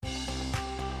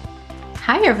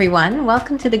Hi, everyone.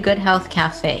 Welcome to the Good Health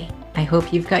Cafe. I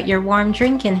hope you've got your warm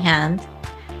drink in hand.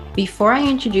 Before I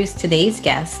introduce today's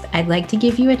guest, I'd like to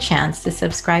give you a chance to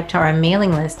subscribe to our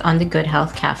mailing list on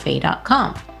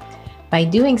thegoodhealthcafe.com. By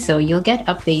doing so, you'll get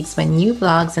updates when new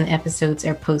blogs and episodes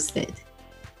are posted.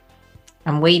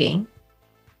 I'm waiting.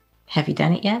 Have you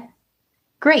done it yet?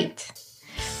 Great.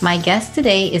 My guest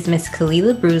today is Miss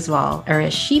Kalila Bruiswall, or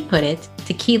as she put it,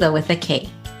 Tequila with a K.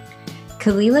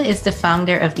 Kalila is the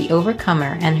founder of The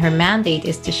Overcomer, and her mandate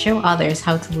is to show others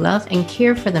how to love and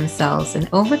care for themselves and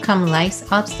overcome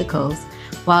life's obstacles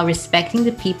while respecting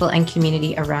the people and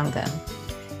community around them.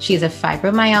 She is a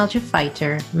fibromyalgia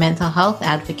fighter, mental health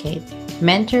advocate,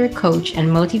 mentor, coach, and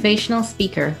motivational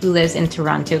speaker who lives in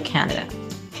Toronto, Canada.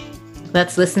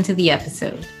 Let's listen to the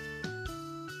episode.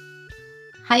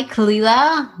 Hi,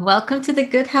 Kalila. Welcome to the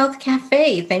Good Health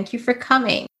Cafe. Thank you for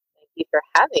coming. You for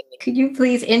having me. Could you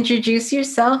please introduce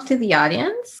yourself to the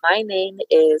audience? My name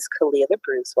is Kalila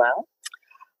Bruiswall.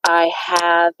 I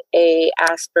have a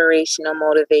aspirational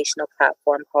motivational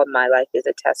platform called My Life is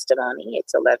a Testimony.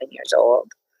 It's 11 years old.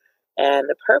 And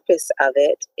the purpose of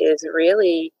it is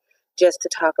really just to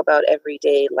talk about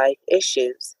everyday life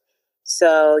issues.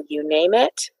 So you name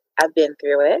it, I've been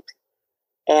through it,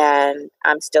 and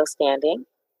I'm still standing.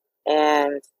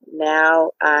 And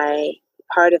now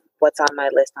part of what's on my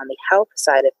list on the health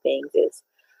side of things is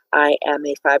I am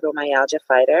a fibromyalgia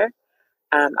fighter.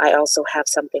 I also have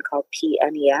something called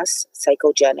PNES,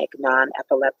 psychogenic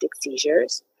non-epileptic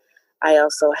seizures. I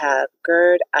also have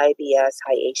GERD, IBS,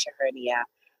 hiatus hernia,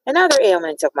 and other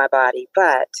ailments of my body.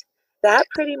 But that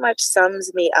pretty much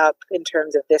sums me up in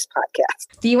terms of this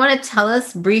podcast. Do you want to tell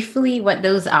us briefly what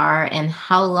those are and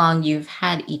how long you've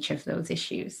had each of those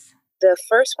issues? The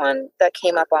first one that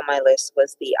came up on my list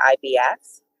was the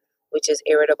IBS, which is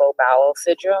irritable bowel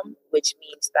syndrome, which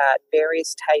means that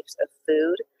various types of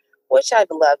food, which I've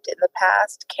loved in the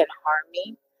past, can harm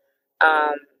me.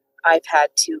 I've had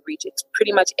to reach, it's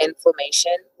pretty much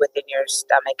inflammation within your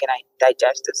stomach and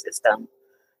digestive system.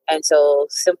 And so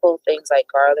simple things like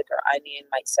garlic or onion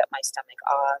might set my stomach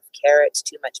off, carrots,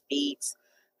 too much beets,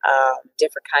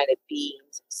 different kind of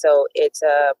beans. So it's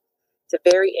a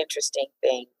very interesting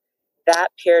thing. That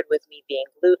paired with me being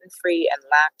gluten-free and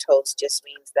lactose just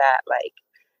means that like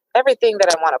everything that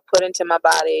I want to put into my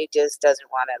body just doesn't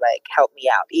want to like help me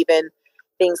out. Even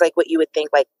things like what you would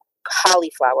think like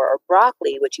cauliflower or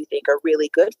broccoli, which you think are really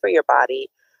good for your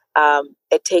body,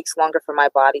 it takes longer for my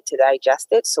body to digest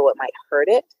it, so it might hurt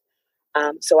it.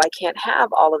 So I can't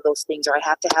have all of those things, or I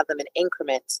have to have them in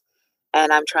increments.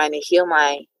 And I'm trying to heal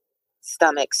my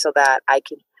stomach so that I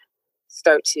can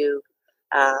start to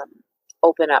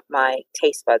open up my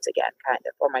taste buds again, kind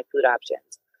of, or my food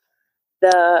options.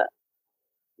 The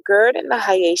GERD and the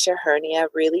hiatus hernia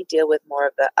really deal with more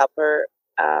of the upper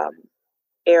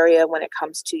area when it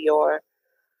comes to your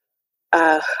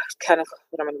kind of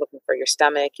what I'm looking for, your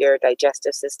stomach, your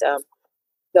digestive system.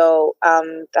 So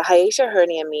the hiatus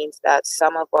hernia means that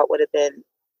some of what would have been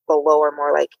below or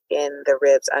more like in the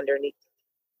ribs underneath,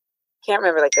 can't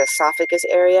remember, like the esophagus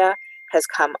area has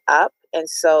come up. And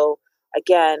so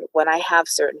again, when I have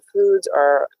certain foods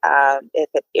or if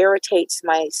it irritates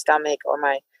my stomach or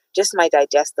my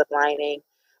digestive lining,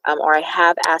 or I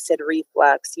have acid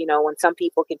reflux, when some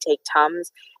people can take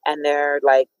Tums and they're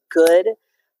like good,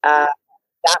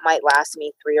 that might last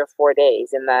me 3 or 4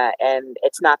 days, and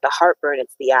it's not the heartburn,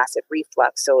 it's the acid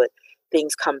reflux. So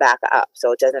things come back up.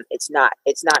 So it's not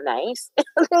nice.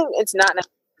 It's not nice.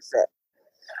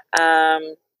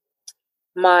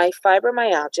 My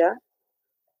fibromyalgia,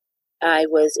 I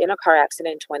was in a car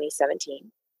accident in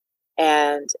 2017,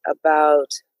 and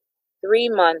about 3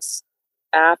 months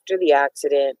after the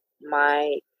accident,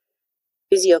 my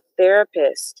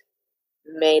physiotherapist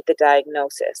made the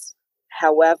diagnosis.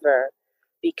 However,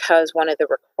 because one of the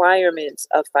requirements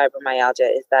of fibromyalgia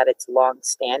is that it's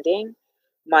long-standing,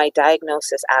 my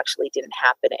diagnosis actually didn't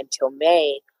happen until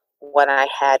May, when I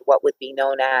had what would be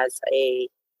known as a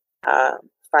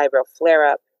fibro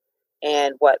flare-up.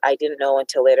 And what I didn't know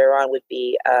until later on would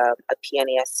be a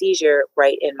PNES seizure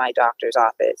right in my doctor's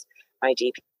office, my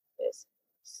GP office.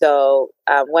 So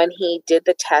when he did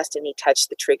the test and he touched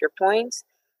the trigger points,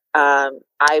 I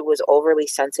was overly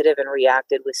sensitive and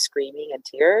reacted with screaming and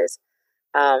tears.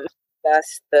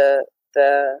 That's the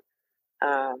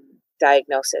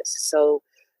diagnosis. So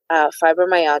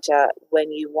fibromyalgia,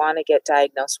 when you want to get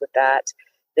diagnosed with that,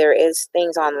 there is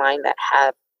things online that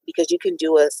have, because you can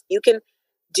do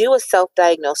a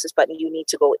self-diagnosis, but you need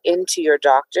to go into your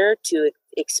doctor to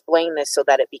explain this so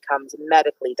that it becomes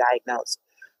medically diagnosed.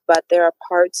 but there are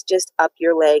parts just up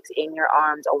your legs, in your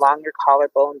arms, along your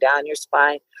collarbone, down your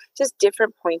spine, just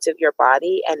different points of your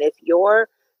body. And if your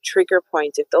trigger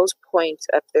points, if those points,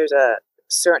 if there's a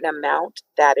certain amount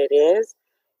that it is,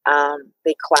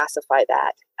 they classify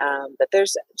that. But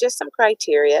there's just some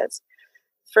criterias.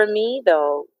 For me,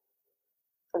 though,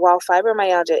 while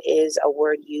fibromyalgia is a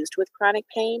word used with chronic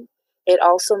pain, it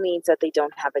also means that they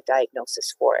don't have a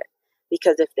diagnosis for it.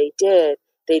 Because if they did,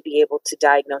 they'd be able to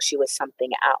diagnose you with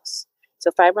something else.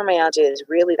 So fibromyalgia is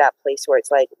really that place where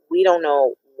it's like, we don't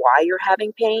know why you're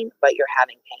having pain, but you're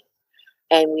having pain.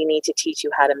 And we need to teach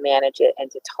you how to manage it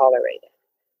and to tolerate it.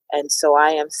 And so I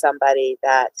am somebody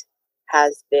that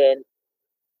has been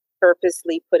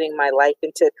purposely putting my life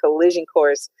into a collision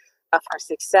course for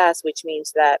success, which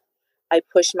means that I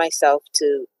push myself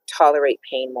to tolerate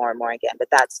pain more and more again. But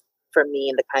that's for me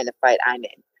and the kind of fight I'm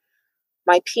in.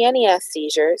 My PNES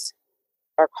seizures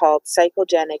are called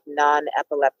psychogenic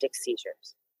non-epileptic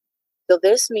seizures. So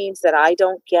this means that I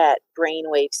don't get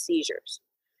brainwave seizures.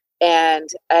 And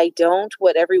I don't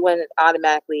what everyone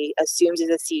automatically assumes is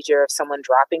a seizure of someone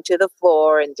dropping to the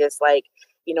floor and just like,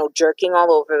 jerking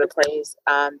all over the place.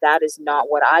 That is not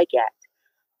what I get.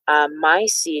 My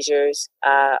seizures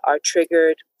are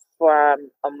triggered from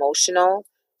emotional,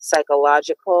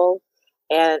 psychological,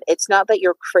 and it's not that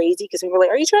you're crazy because people are like,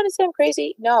 are you trying to say I'm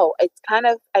crazy? No, it's kind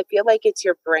of, I feel like it's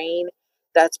your brain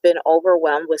that's been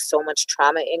overwhelmed with so much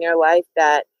trauma in your life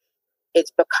that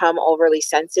it's become overly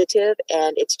sensitive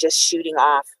and it's just shooting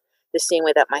off the same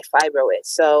way that my fibro is.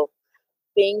 So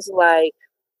things like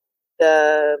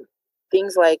the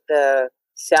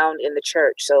sound in the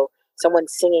church. So someone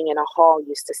singing in a hall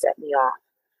used to set me off,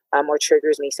 or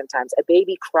triggers me sometimes. A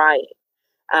baby crying,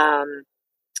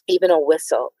 even a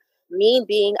whistle. Me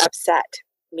being upset,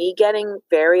 me getting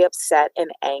very upset and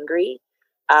angry,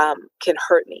 can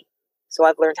hurt me. So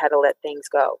I've learned how to let things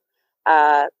go.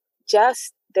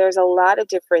 There's a lot of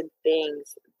different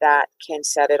things that can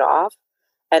set it off.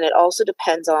 And it also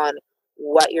depends on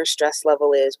what your stress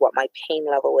level is, what my pain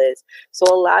level is. So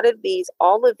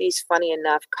all of these, funny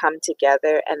enough, come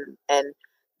together and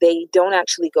they don't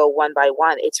actually go one by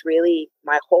one. It's really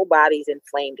my whole body's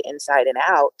inflamed inside and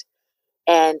out.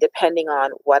 And depending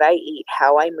on what I eat,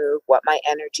 how I move, what my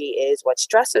energy is, what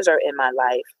stresses are in my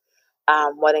life,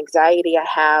 what anxiety I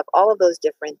have, all of those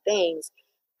different things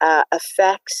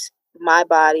affects my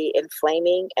body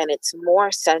inflaming, and it's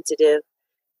more sensitive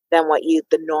than what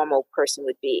the normal person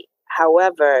would be.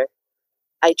 However,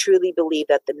 I truly believe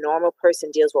that the normal person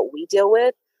deals what we deal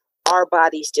with. Our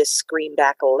bodies just scream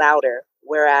back louder.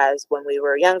 Whereas when we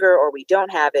were younger or we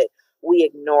don't have it, we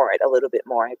ignore it a little bit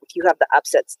more. If you have the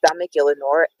upset stomach, you'll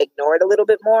ignore it a little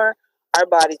bit more. Our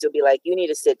bodies will be like, you need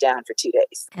to sit down for 2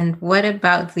 days. And what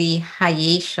about the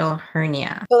hiatal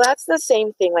hernia? So that's the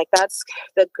same thing. Like that's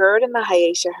the GERD and the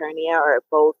hiatal hernia are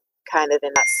both kind of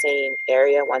in that same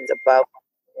area. One's above,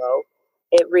 one's below.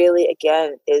 It really,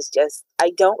 again, is just,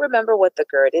 I don't remember what the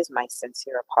GERD is. My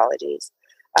sincere apologies.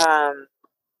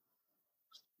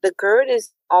 The GERD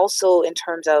is also in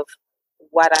terms of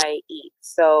what I eat.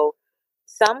 So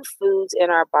some foods in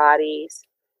our bodies,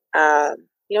 when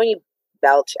you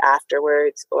belch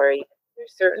afterwards, or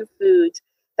there's certain foods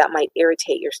that might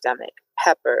irritate your stomach.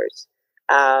 Peppers,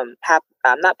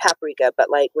 not paprika, but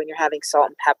like when you're having salt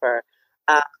and pepper.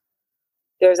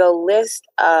 There's a list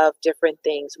of different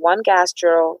things. One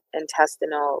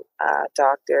gastrointestinal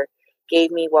doctor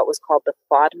gave me what was called the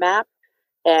FODMAP,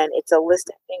 and it's a list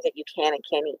of things that you can and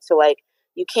can't eat. So like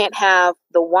you can't have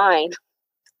the wine.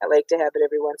 I like to have it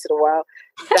every once in a while.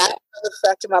 That will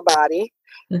affect my body.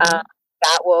 Mm-hmm.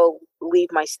 That will leave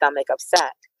my stomach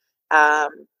upset.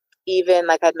 Even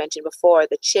like I'd mentioned before,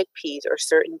 the chickpeas or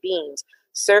certain beans,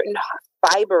 certain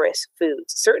fibrous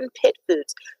foods, certain pit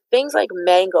foods, things like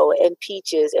mango and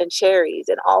peaches and cherries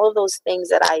and all of those things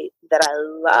that I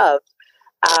loved,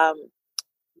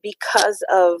 because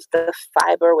of the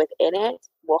fiber within it,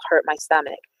 will hurt my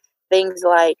stomach. Things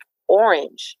like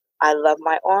orange. I love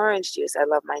my orange juice. I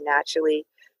love my naturally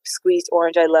squeezed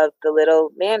orange. I love the little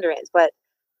mandarins, but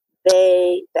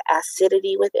the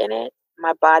acidity within it,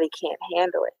 my body can't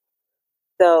handle it.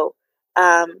 So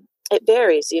it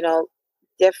varies.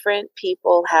 Different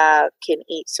people can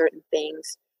eat certain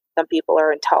things. Some people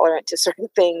are intolerant to certain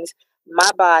things.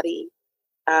 My body,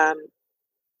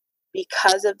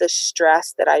 because of the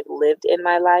stress that I've lived in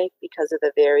my life, because of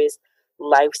the various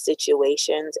life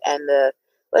situations and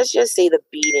let's just say the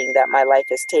beating that my life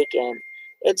has taken,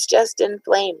 it's just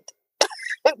inflamed.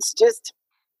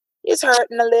 It's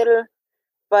hurting a little,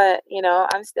 but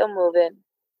I'm still moving.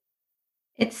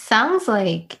 It sounds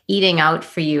like eating out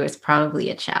for you is probably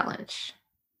a challenge.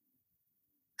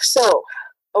 So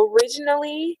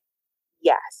Originally,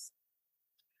 yes.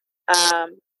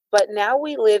 Um, but now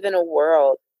we live in a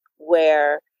world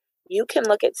where you can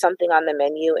look at something on the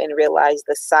menu and realize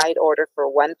the side order for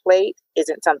one plate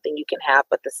isn't something you can have,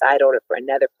 but the side order for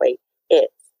another plate is.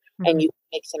 And Mhm. you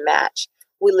mix and match.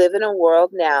 We live in a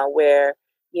world now where,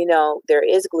 there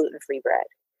is gluten free bread,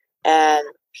 and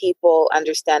people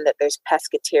understand that there's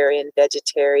pescatarian,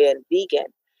 vegetarian,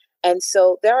 vegan. And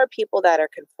so there are people that are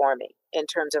conforming in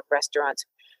terms of restaurants.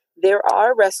 There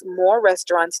are more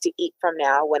restaurants to eat from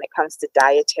now when it comes to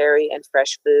dietary and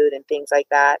fresh food and things like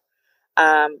that.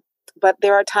 Um, but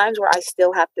there are times where I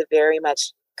still have to very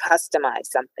much customize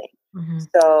something. Mhm.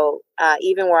 So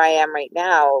even where I am right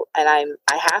now, and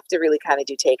I have to really kind of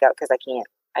do takeout because I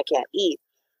can't eat.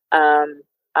 Um,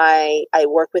 I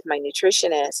work with my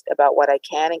nutritionist about what I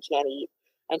can and can't eat,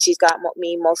 and she's got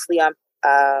me mostly on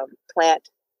plant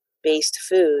based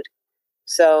food.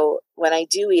 So when I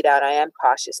do eat out, I am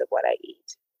cautious of what I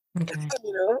eat, Okay.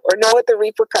 or know what the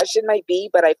repercussion might be.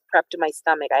 But I've prepped my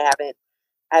stomach. I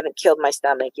haven't killed my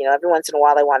stomach. Every once in a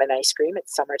while I want an ice cream.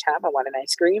 It's summertime. I want an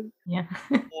ice cream. Yeah.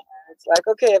 And it's like,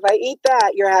 okay, if I eat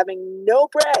that, you're having no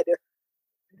bread,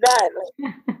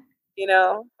 none. You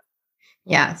know?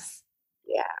 Yes.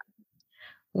 Yeah.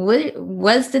 What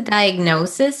was the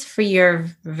diagnosis for your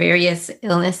various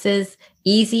illnesses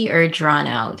easy or drawn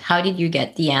out? How did you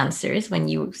get the answers when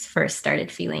you first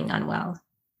started feeling unwell?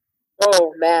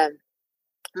 Oh man,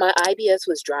 my IBS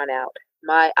was drawn out.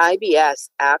 My IBS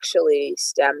actually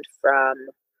stemmed from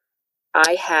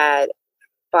I had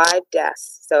 5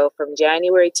 deaths. So from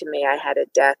January to May, I had a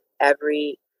death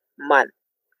every month.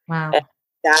 And Wow.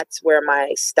 that's where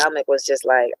my stomach was just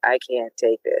like, I can't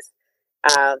take this.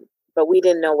 Um, but we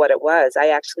didn't know what it was. I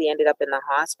actually ended up in the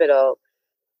hospital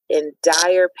in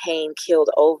dire pain, keeled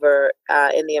over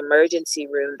in the emergency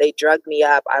room. They drugged me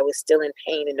up. I was still in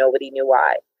pain and nobody knew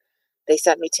why. They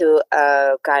sent me to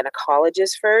a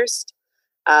gynecologist first.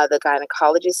 The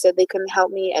gynecologist said they couldn't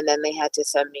help me, and then they had to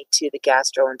send me to the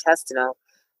gastrointestinal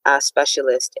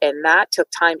specialist. And that took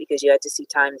time because you had to see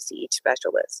each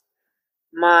specialist.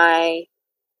 My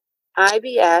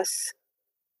IBS,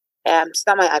 it's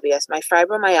not my IBS, my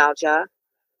fibromyalgia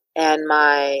and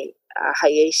my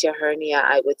hiatus hernia,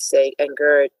 I would say, and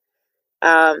GERD,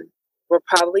 um, were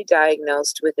probably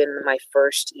diagnosed within my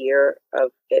first year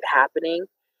of it happening.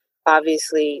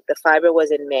 Obviously, the fibro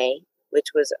was in May, which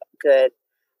was good.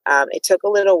 It took a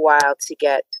little while to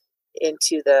get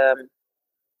into the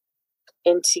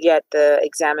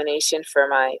examination for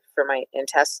my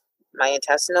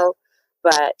intestinal,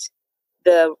 but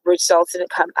the results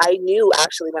didn't come. I knew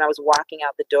actually when I was walking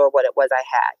out the door what it was I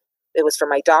had. It was for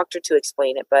my doctor to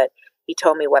explain it, but he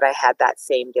told me what I had that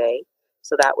same day,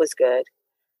 so that was good.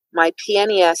 My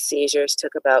PNES seizures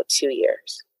took about 2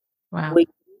 years. Wow. We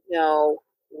know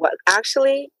what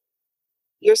actually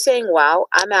you're saying, wow,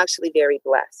 I'm actually very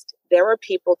blessed. There are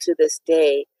people to this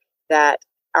day that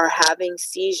are having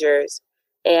seizures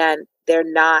and they're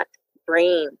not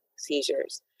brain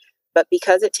seizures. But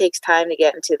because it takes time to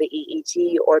get into the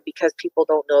EEG or because people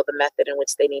don't know the method in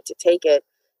which they need to take it,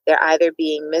 they're either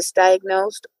being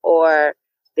misdiagnosed or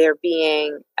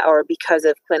or because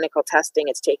of clinical testing,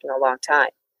 it's taking a long time,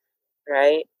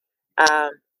 right?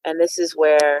 And this is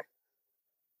where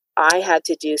I had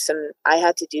to do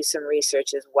some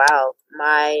research as well.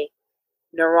 My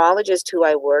neurologist who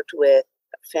I worked with,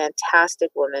 fantastic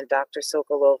woman, Dr.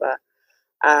 Sokolova,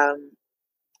 um,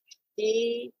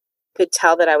 she could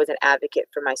tell that I was an advocate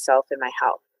for myself and my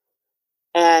health.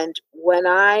 And when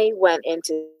I went in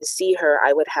to see her,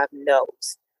 I would have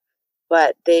notes,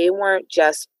 but they weren't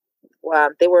just,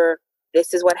 they were,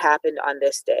 this is what happened on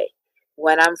this day.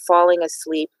 When I'm falling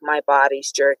asleep, my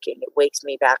body's jerking. It wakes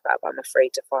me back up. I'm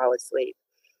afraid to fall asleep.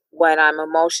 When I'm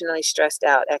emotionally stressed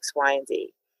out, X, Y, and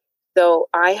Z. So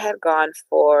I had gone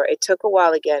for, it took a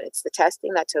while again. It's the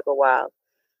testing that took a while.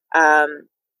 Um,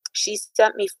 she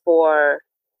sent me for,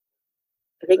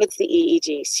 I think it's the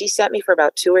EEG. She sent me for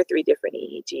about 2 or 3 different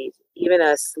EEGs, even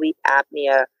a sleep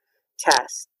apnea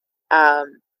test,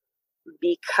 um,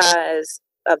 because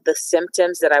of the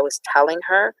symptoms that I was telling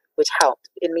her, which helped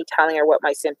in me telling her what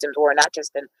my symptoms were, not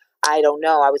just an I don't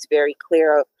know. I was very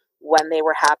clear of when they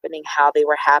were happening, how they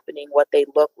were happening, what they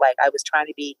looked like. I was trying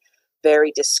to be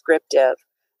very descriptive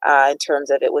in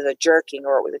terms of it was a jerking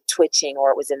or it was a twitching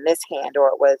or it was in this hand or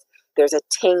it was there's a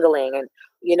tingling. And,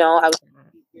 I was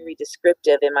very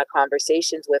descriptive in my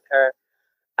conversations with her.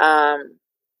 Um,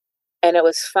 and it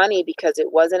was funny because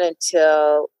it wasn't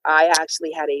until I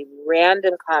actually had a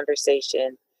random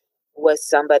conversation with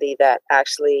somebody that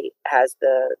actually has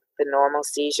the normal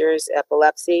seizures,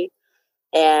 epilepsy,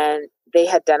 and they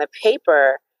had done a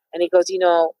paper And he goes,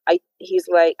 he's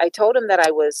like, I told him that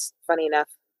I was, funny enough,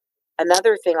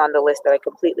 another thing on the list that I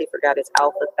completely forgot is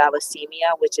alpha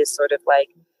thalassemia, which is sort of like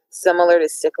similar to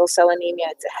sickle cell anemia.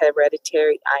 It's a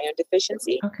hereditary iron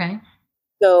deficiency. Okay.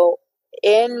 So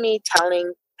in me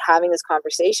having this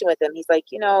conversation with him, he's like,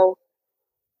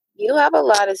 you have a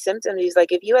lot of symptoms. He's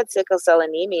like, if you had sickle cell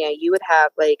anemia, you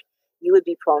would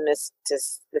be prone to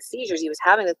the seizures he was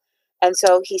having. And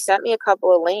so he sent me a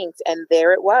couple of links, and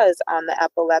there it was on the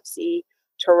Epilepsy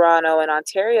Toronto and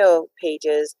Ontario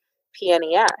pages,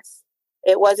 PNES.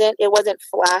 It wasn't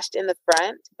flashed in the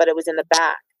front, but it was in the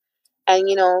back. And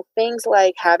things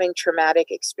like having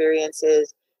traumatic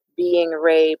experiences, being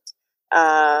raped,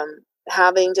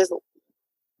 having just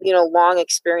long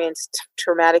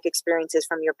traumatic experiences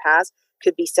from your past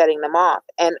could be setting them off.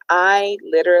 And I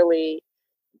literally,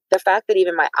 the fact that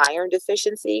even my iron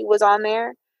deficiency was on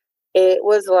there, it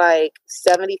was like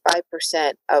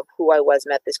 75% of who I was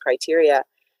met this criteria.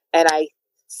 And I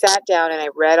sat down and I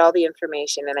read all the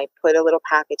information, and I put a little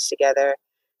package together,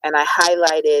 and I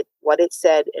highlighted what it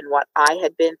said and what I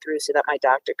had been through so that my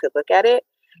doctor could look at it.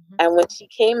 Mm-hmm. And when she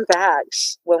came back,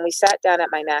 when we sat down at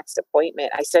my next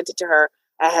appointment, I sent it to her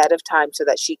ahead of time so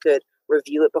that she could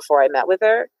review it before I met with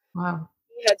her. Wow.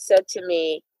 She had said to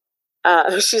me,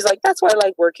 she's like, that's why I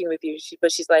like working with you.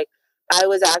 But she's like, I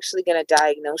was actually going to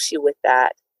diagnose you with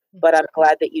that, but I'm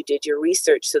glad that you did your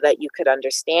research so that you could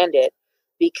understand it,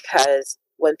 because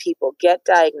when people get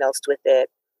diagnosed with it,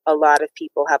 a lot of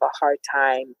people have a hard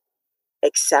time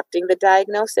accepting the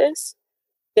diagnosis,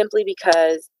 simply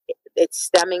because it's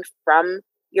stemming from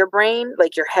your brain,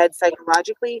 like your head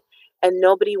psychologically, and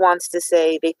nobody wants to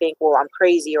say, they think, well, I'm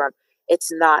crazy, or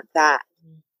it's not that,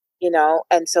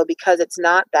 and so because it's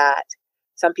not that,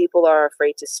 some people are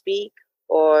afraid to speak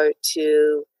or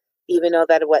to even know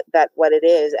what it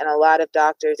is. And a lot of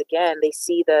doctors, again, they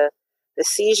see the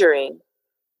seizuring,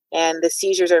 and the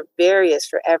seizures are various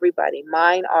for everybody.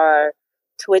 Mine are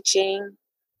twitching.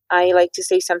 I like to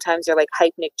say sometimes they're like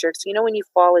hypnic jerks. When you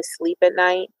fall asleep at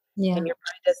night, yeah, and your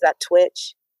body does that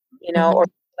twitch, mm-hmm. or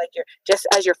like you're just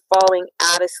as you're falling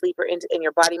out of sleep or into, and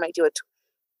your body might do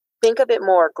think of it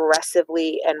more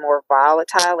aggressively and more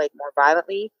volatile, like more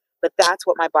violently, but that's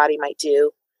what my body might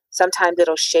do. Sometimes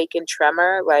it'll shake and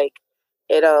tremor, like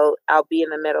I'll be in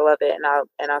the middle of it and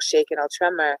I'll shake and I'll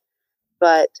tremor.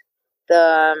 But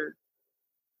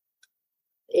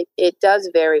it does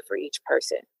vary for each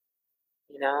person,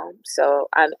 so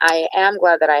I am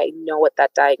glad that I know what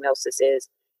that diagnosis is,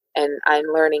 and I'm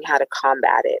learning how to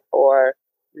combat it or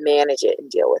manage it and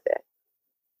deal with it.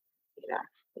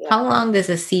 Yeah. How long does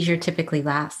a seizure typically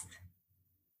last?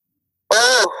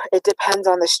 Oh, it depends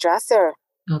on the stressor.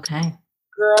 Okay.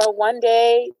 Girl, one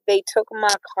day they took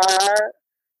my car.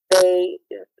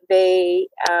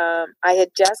 I had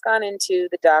just gone into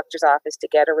the doctor's office to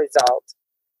get a result.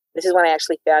 This is when I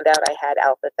actually found out I had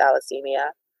alpha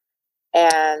thalassemia.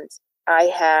 And I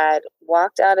had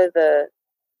walked out of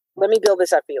let me build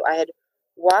this up for you. I had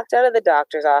walked out of the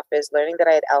doctor's office learning that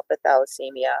I had alpha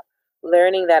thalassemia,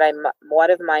 learning that one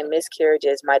of my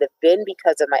miscarriages might have been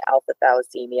because of my alpha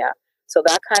thalassemia. So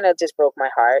that kind of just broke my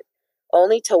heart,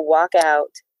 only to walk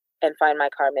out and find my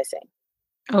car missing.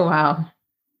 Oh, wow.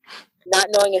 Not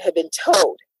knowing it had been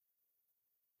towed.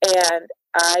 And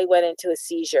I went into a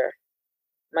seizure.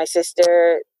 My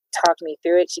sister talked me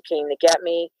through it. She came to get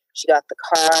me. She got the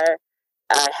car.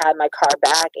 I had my car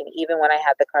back. And even when I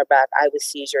had the car back, I was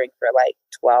seizuring for like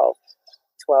 12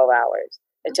 hours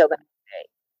until the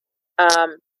next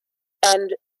day.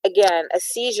 And again, a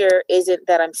seizure isn't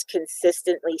that I'm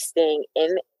consistently staying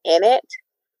in it.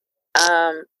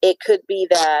 It could be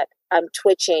that I'm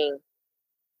twitching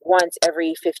once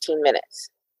every 15 minutes,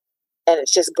 and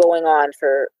it's just going on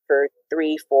for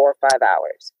 3, 4, 5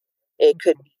 hours. It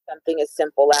could be something as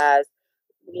simple as,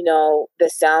 the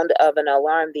sound of an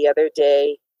alarm. The other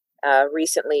day,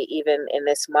 recently, even in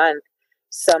this month,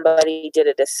 somebody did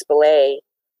a display.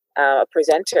 A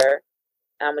presenter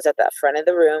was at the front of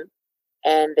the room,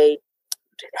 and they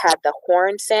had the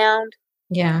horn sound.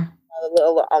 Yeah. A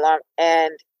little alarm.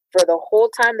 And for the whole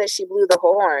time that she blew the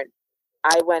horn,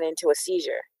 I went into a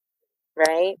seizure,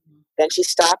 right? Then she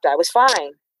stopped. I was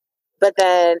fine. But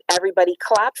then everybody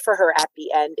clapped for her at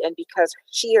the end. And because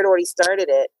she had already started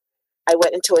it, I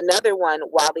went into another one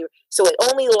so it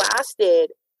only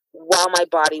lasted while my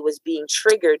body was being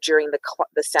triggered during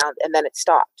the sound, and then it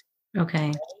stopped.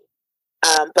 Okay.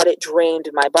 But it drained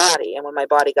my body. And when my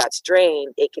body got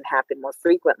drained, it can happen more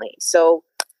frequently. So,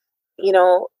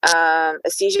 a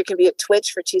seizure can be a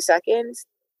twitch for 2 seconds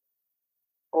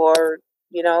or,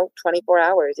 24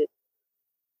 hours. It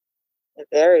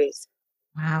varies.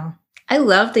 Wow. I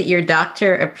love that your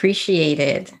doctor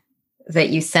appreciated that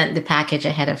you sent the package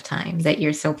ahead of time, that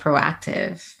you're so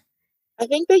proactive. I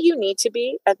think that you need to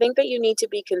be. I think that you need to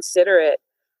be considerate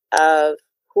of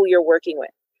who you're working with.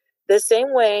 The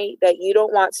same way that you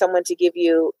don't want someone to give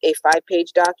you a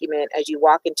 5-page document as you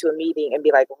walk into a meeting and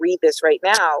be like, read this right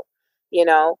now, you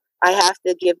know, I have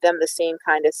to give them the same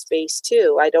kind of space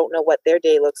too. I don't know what their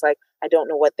day looks like. I don't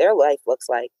know what their life looks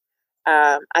like.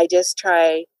 I just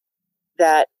try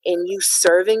that in you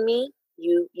serving me,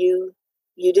 you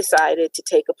decided to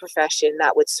take a profession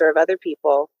that would serve other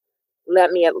people.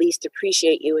 Let me at least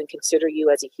appreciate you and consider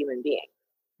you as a human being.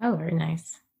 Oh, very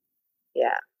nice.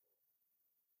 Yeah.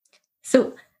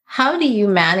 So, how do you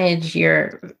manage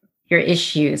your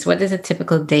issues? What does a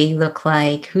typical day look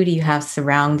like? Who do you have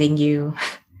surrounding you?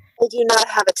 I do not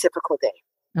have a typical day.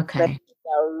 Let me Okay. be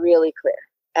really clear.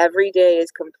 Every day is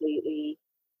completely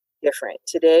different.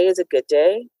 Today is a good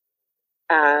day.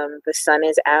 The sun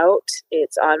is out.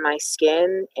 It's on my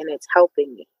skin and it's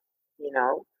helping me. You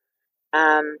know,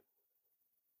 um,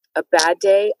 a bad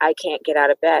day, I can't get out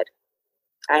of bed.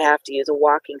 I have to use a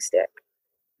walking stick.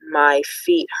 My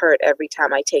feet hurt every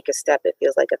time I take a step. It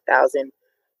feels like 1,000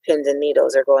 pins and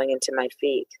needles are going into my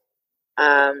feet.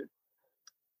 Um,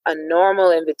 a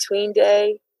normal in between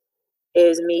day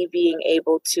is me being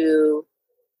able to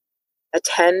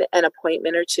attend an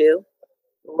appointment or two,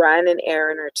 run an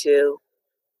errand or two,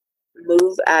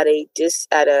 move at a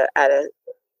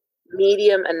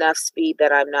medium enough speed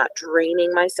that I'm not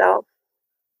draining myself.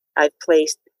 I've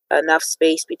placed enough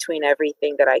space between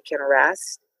everything that I can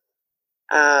rest.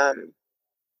 Um,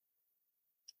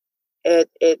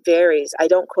 it varies. I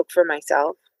don't cook for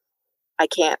myself. I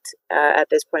can't at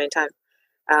this point in time,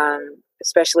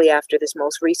 especially after this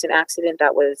most recent accident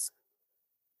that was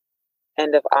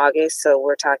end of August. So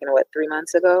we're talking what 3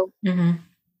 months ago. Hmm.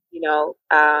 You know,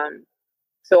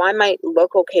 so I might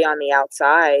look okay on the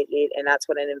outside, and that's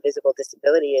what an invisible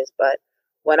disability is. But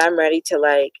when I'm ready to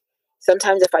like,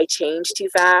 sometimes if I change too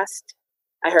fast,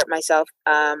 I hurt myself.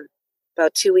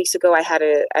 About 2 weeks ago, I had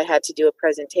to do a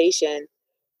presentation,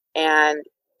 and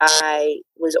I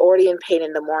was already in pain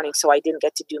in the morning, so I didn't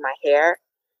get to do my hair.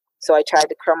 So I tried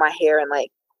to curl my hair in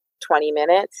like 20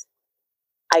 minutes.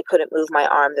 I couldn't move my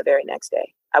arm the very next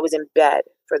day. I was in bed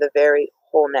for the very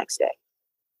whole next day.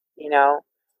 You know,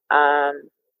 um,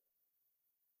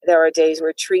 there are days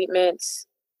where treatments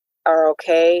are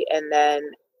okay, and then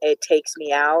it takes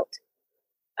me out.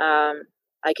 Um,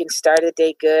 I can start a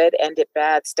day good, end it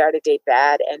bad, start a day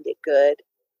bad, end it good.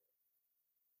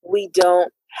 We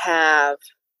don't have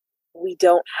we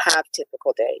don't have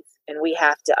typical days, and we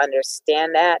have to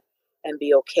understand that and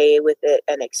be okay with it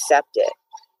and accept it.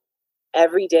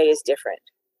 Every day is different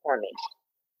for me,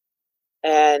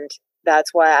 and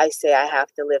that's why I say I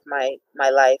have to live my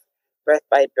life breath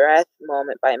by breath,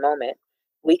 moment by moment.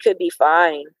 We could be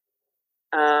fine,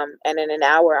 and in an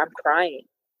hour I'm crying,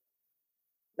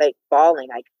 like bawling.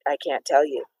 I can't tell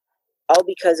you, all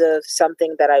because of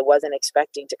something that I wasn't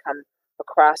expecting to come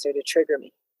across or to trigger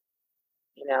me.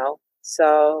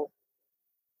 So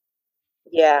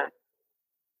yeah.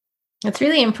 It's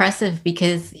really impressive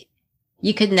because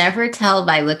you could never tell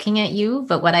by looking at you.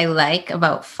 But what I like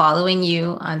about following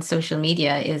you on social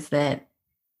media is that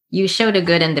you show the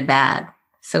good and the bad.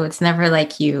 So it's never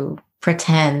like you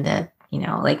pretend that,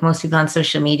 like most people on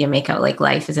social media make out like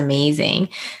life is amazing,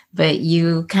 but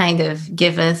you kind of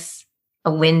give us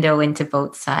a window into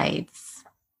both sides,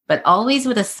 but always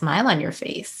with a smile on your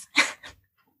face.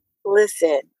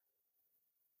 Listen,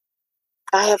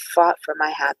 I have fought for my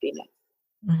happiness.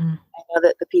 Mhm. I know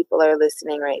that the people are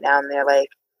listening right now and they're like,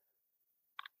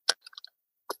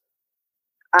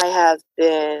 I have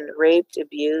been raped,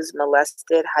 abused,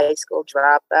 molested, high school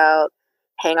dropout,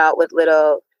 hang out with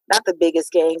little, not the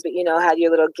biggest gangs, but had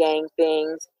your little gang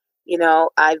things.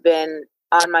 I've been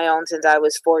on my own since I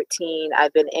was 14.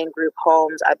 I've been in group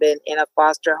homes. I've been in a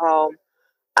foster home.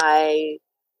 I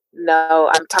know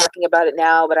I'm talking about it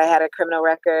now, but I had a criminal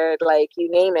record, like you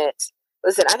name it.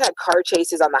 Listen, I've had car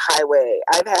chases on the highway.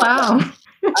 Wow.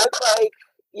 I've like,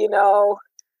 you know,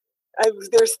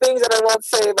 there's things that I won't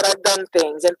say, but I've done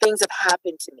things and things have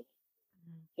happened to me,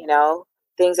 you know,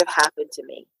 things have happened to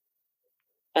me.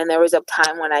 And there was a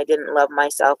time when I didn't love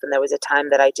myself, and there was a time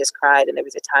that I just cried, and there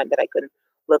was a time that I couldn't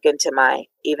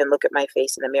even look at my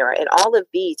face in the mirror. And all of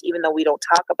these, even though we don't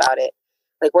talk about it,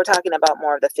 like we're talking about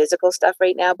more of the physical stuff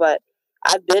right now, but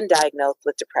I've been diagnosed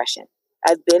with depression.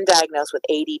 I've been diagnosed with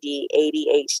ADD,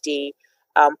 ADHD,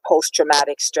 post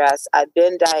traumatic stress. I've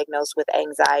been diagnosed with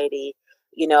anxiety,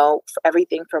 for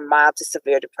everything from mild to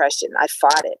severe depression. I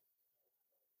fought it.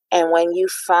 And when you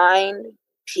find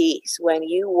peace, when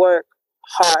you work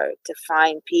hard to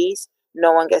find peace,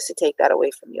 no one gets to take that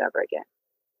away from you ever again.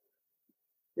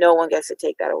 No one gets to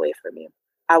take that away from you.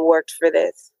 I worked for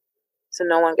this, so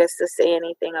no one gets to say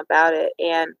anything about it.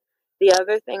 And the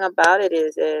other thing about it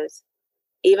is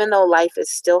even though life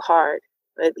is still hard,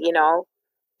 you know,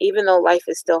 even though life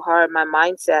is still hard, my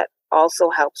mindset also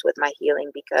helps with my healing,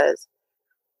 because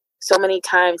so many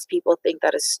times people think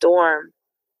that a storm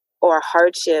or a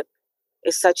hardship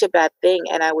is such a bad thing.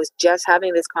 And I was just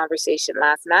having this conversation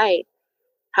last night.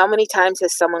 How many times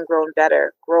has someone grown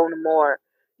better, grown more,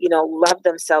 loved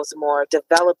themselves more,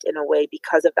 developed in a way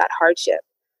because of that hardship?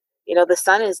 The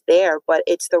sun is there, but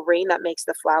it's the rain that makes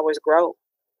the flowers grow,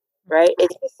 right?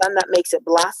 It's the sun that makes it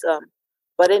blossom,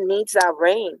 but it needs that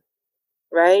rain,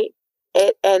 right?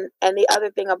 And the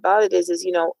other thing about it is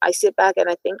I sit back and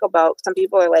I think about, some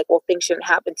people are like, well, things shouldn't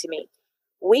happen to me.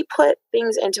 We put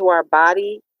things into our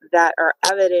body that are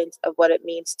evidence of what it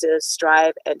means to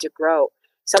strive and to grow.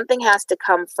 Something has to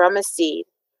come from a seed,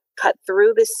 cut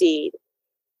through the seed,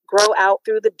 grow out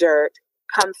through the dirt,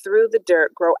 come through the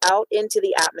dirt, grow out into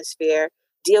the atmosphere,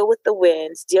 deal with the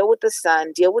winds, deal with the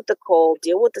sun, deal with the cold,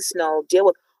 deal with the snow, deal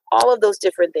with all of those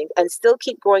different things, and still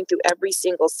keep going through every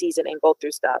single season and go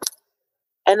through stuff.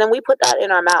 And then we put that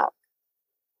in our mouth.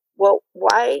 Well,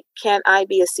 why can't I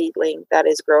be a seedling that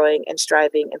is growing and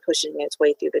striving and pushing its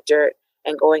way through the dirt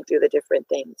and going through the different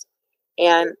things?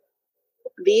 And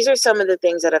these are some of the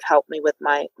things that have helped me with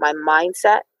my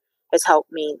mindset, has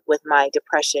helped me with my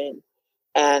depression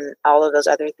and all of those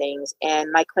other things.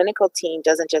 And my clinical team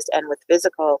doesn't just end with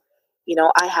physical.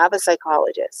 I have a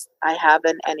psychologist. I have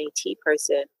an NAT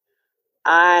person.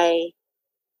 I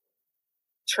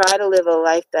try to live a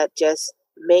life that just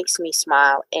makes me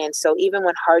smile. And so even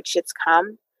when hardships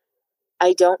come,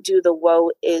 I don't do the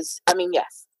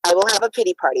yes, I will have a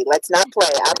pity party. Let's not play.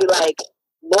 I'll be like,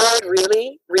 Lord,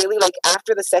 really? Really? Like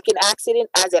after the second accident,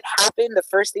 as it happened, the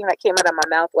first thing that came out of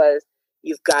my mouth was,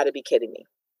 you've got to be kidding me.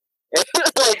 Like,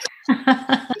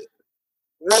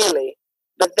 really?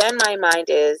 But then my mind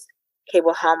is, okay,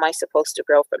 well, how am I supposed to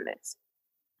grow from this?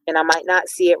 And I might not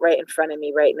see it right in front of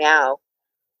me right now,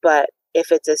 but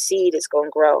if it's a seed, it's going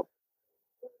to grow.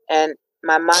 And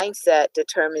my mindset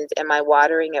determines, am I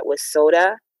watering it with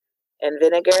soda and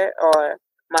vinegar, or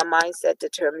my mindset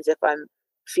determines if I'm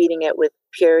feeding it with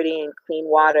purity and clean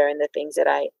water and the things that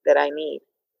I need.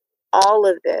 All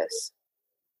of this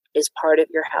is part of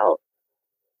your health.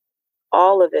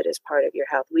 All of it is part of your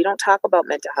health. We don't talk about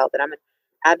mental health, and I'm an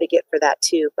advocate for that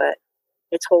too, but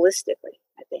it's holistically,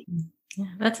 I think. Yeah,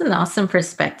 that's an awesome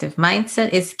perspective. Mindset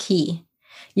is key.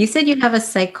 You said you have a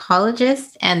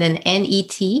psychologist and an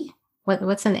NET.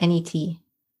 What's an NET?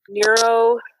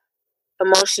 Neuro,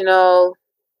 emotional.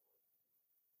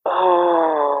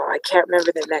 Oh, I can't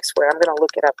remember the next word. I'm going to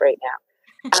look it up right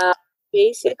now.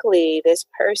 Basically, this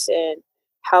person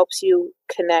helps you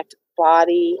connect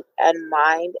body and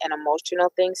mind and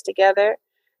emotional things together.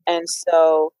 And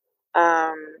so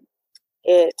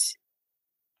it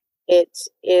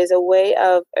is a way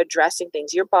of addressing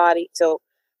things. Your body. So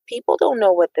people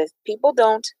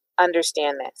don't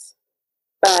understand this,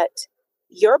 but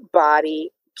your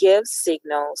body gives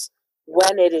signals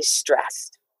when it is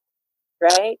stressed,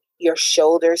 right? Your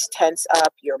shoulders tense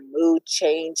up, your mood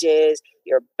changes,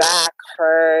 your back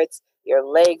hurts, your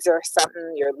legs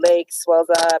swells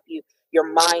up,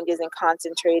 your mind isn't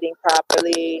concentrating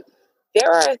properly.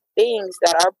 There are things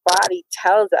that our body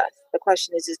tells us. The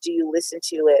question is do you listen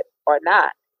to it or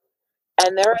not?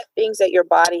 And there are things that your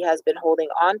body has been holding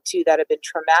on to that have been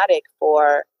traumatic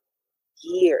for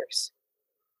years.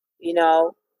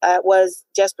 It was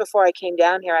just before I came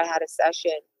down here, I had a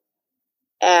session.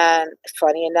 And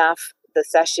funny enough, the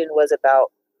session was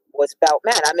about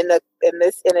men. I'm in it,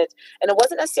 and it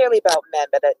wasn't necessarily about men,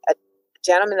 but a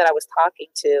gentleman that I was talking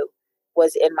to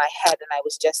was in my head, and I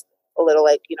was just a little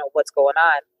like, what's going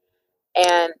on?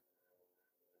 And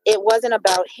it wasn't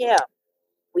about him.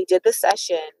 We did the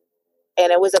session,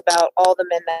 and it was about all the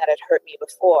men that had hurt me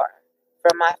before,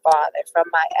 from my father, from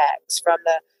my ex, from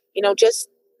just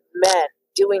men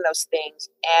doing those things.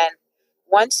 And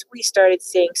once we started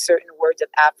saying certain words of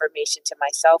affirmation to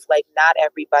myself, like not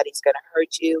everybody's going to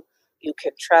hurt you, you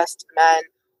can trust men,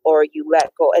 or you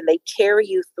let go, and they carry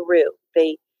you through.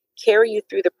 They carry you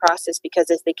through the process, because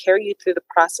as they carry you through the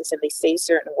process and they say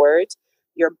certain words,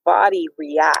 your body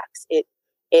reacts. It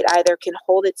either can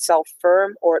hold itself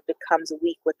firm or it becomes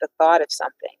weak with the thought of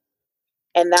something.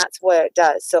 And that's what it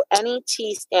does. So NET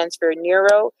stands for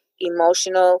Neuro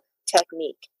Emotional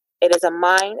Technique. It is a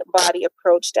mind-body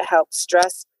approach to help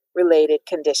stress-related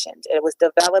conditions. It was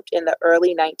developed in the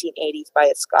early 1980s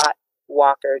by Scott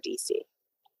Walker, DC.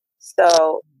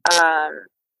 So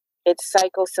It's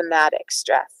psychosomatic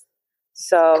stress.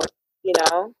 So, you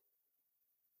know,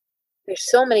 there's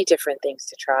so many different things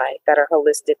to try that are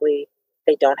holistically,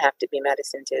 they don't have to be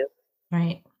medicine too.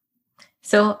 Right.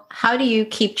 So how do you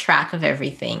keep track of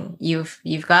everything? You've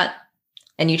got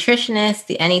a nutritionist,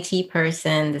 the NET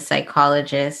person, the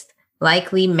psychologist,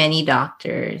 likely many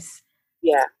doctors.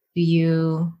 Yeah, Do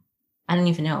you I don't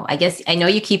even know. I guess I know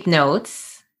you keep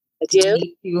notes. I Do you do.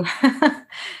 need to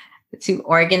to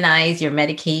organize your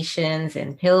medications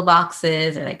and pill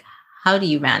boxes, or like how do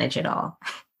you manage it all?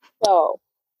 So,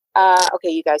 okay,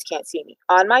 you guys can't see me.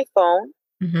 On my phone,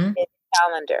 Hmm. it's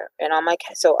calendar, and on my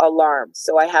so alarms.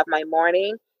 So I have my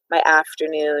morning, my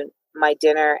afternoon, my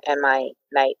dinner, and my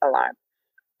night alarm.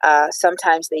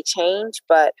 Sometimes they change,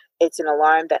 but it's an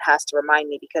alarm that has to remind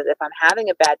me because if I'm having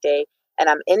a bad day and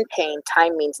I'm in pain,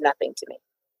 time means nothing to me.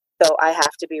 So I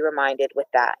have to be reminded with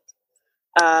that.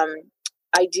 Um,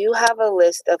 I do have a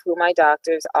list of who my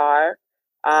doctors are.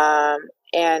 Um,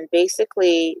 and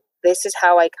basically, this is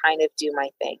how I kind of do my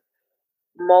thing.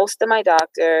 Most of my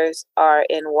doctors are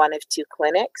in one of two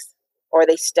clinics, or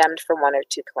they stemmed from one or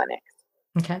two clinics.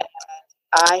 Okay.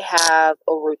 I have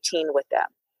a routine with them.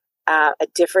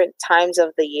 At different times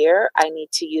of the year, I need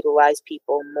to utilize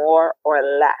people more or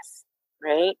less,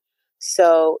 right?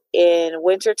 So in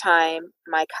wintertime,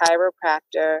 my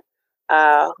chiropractor,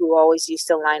 who always used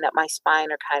to line up my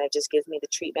spine or kind of just give me the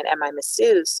treatment, and my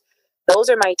masseuse, those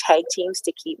are my tag teams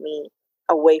to keep me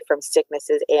away from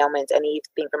sicknesses, ailments,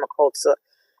 anything from a cold. So,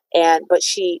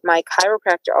 my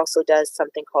chiropractor also does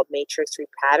something called matrix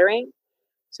repatterning.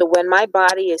 So when my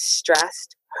body is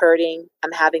stressed, hurting,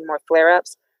 I'm having more flare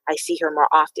ups, I see her more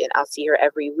often. I'll see her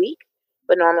every week,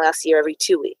 but normally I'll see her every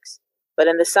 2 weeks. But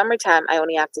in the summertime, I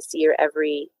only have to see her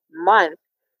every month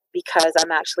because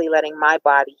I'm actually letting my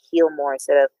body heal more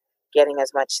instead of getting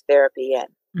as much therapy in.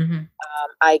 Hmm.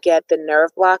 I get the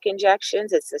nerve block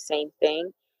injections, it's the same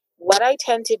thing. What I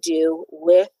tend to do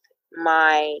with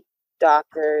my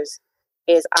doctors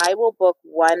is I will book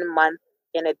 1 month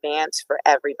in advance for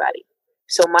everybody.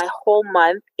 So my whole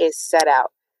month is set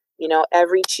out.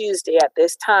 Every Tuesday at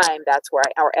this time, that's where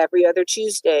or every other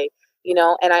Tuesday,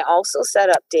 and I also set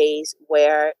up days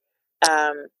where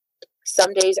um,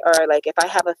 some days are like if I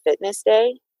have a fitness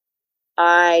day,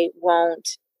 I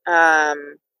won't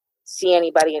see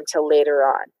anybody until later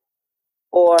on.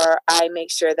 Or I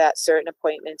make sure that certain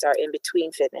appointments are in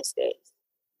between fitness days,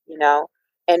 you know?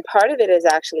 And part of it is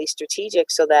actually strategic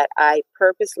so that I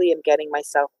purposely am getting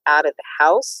myself out of the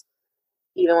house,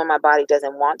 even when my body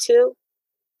doesn't want to,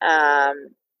 um,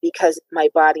 because my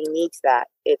body needs that.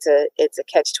 It's a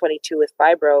catch 22 with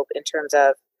fibro in terms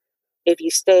of if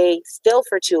you stay still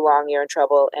for too long, you're in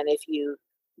trouble, and if you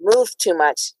move too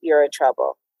much, you're in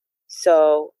trouble.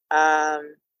 So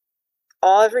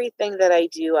everything that I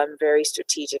do, I'm very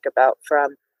strategic about,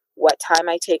 from what time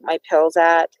I take my pills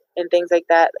at and things like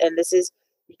that. And this is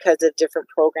because of different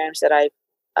programs that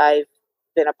I've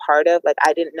been a part of. Like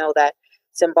I didn't know that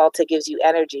Cymbalta gives you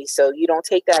energy, so you don't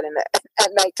take that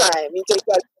at nighttime. You take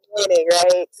that in the morning,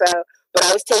 right? So, but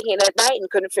I was taking it at night and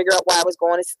couldn't figure out why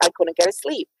I couldn't get to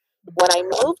sleep. When I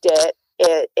moved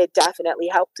it definitely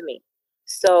helped me.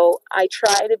 So I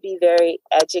try to be very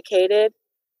educated.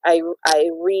 I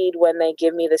read when they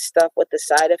give me the stuff what the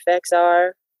side effects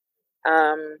are.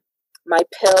 Um, my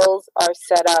pills are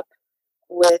set up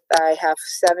with I have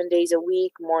 7 days a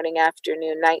week, morning,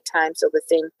 afternoon, nighttime. So the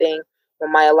same thing.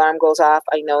 When my alarm goes off,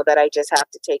 I know that I just have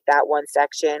to take that one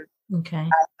section. Okay.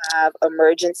 I have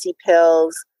emergency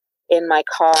pills in my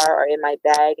car or in my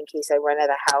bag in case I run out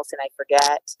of the house and I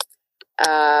forget.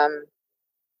 Um,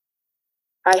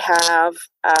 I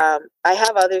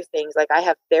have other things like I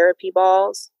have therapy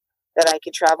balls that I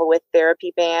can travel with,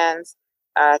 therapy bands,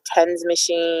 TENS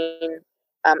machine,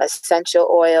 essential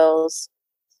oils.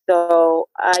 So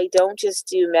I don't just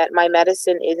do my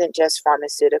medicine isn't just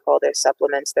pharmaceutical. There's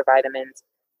supplements, there's vitamins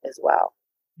as well,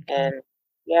 Okay. and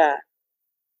yeah.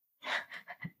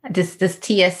 Does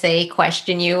TSA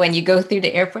question you when you go through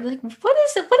the airport? Like, what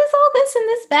is it? What is all this in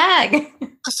this bag?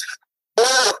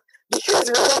 Yeah, because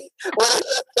really, when I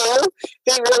got home,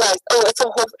 they realized, oh, it's a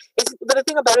whole. But the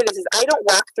thing about it is I don't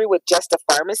walk through with just a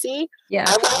pharmacy. Yeah.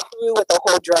 I walk through with a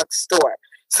whole drug store.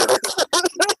 So, so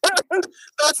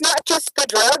it's not just the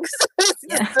drugs.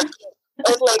 Yeah.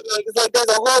 It's like there's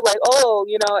a whole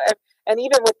and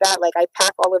even with that, like I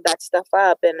pack all of that stuff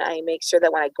up and I make sure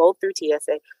that when I go through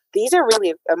TSA, these are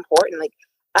really important. Like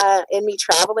in me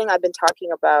traveling, I've been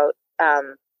talking about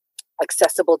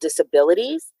accessible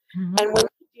disabilities. Hmm. And when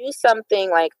you do something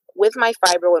like with my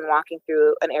fibro and walking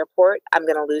through an airport, I'm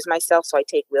going to lose myself. So I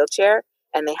take wheelchair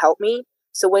and they help me.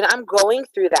 So when I'm going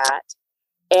through that,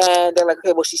 And they're like,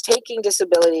 okay, well, she's taking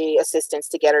disability assistance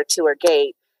to get her to her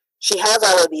gate. She has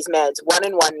all of these meds. 1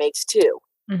 and 1 makes 2.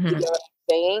 Mm-hmm. You know what I'm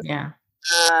saying? Yeah.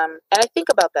 And I think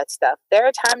about that stuff. There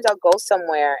are times I'll go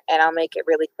somewhere and I'll make it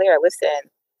really clear. Listen,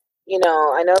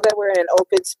 I know that we're in an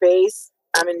open space.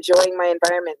 I'm enjoying my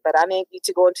environment, but I need you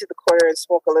to go into the corner and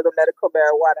smoke a little medical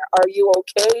marijuana. Are you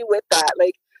okay with that?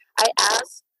 Like, I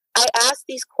ask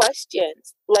these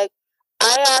questions. Like,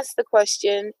 I ask the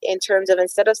question in terms of,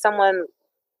 instead of someone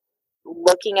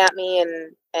looking at me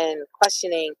and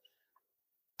questioning,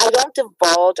 I don't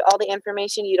divulge all the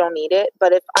information. You don't need it.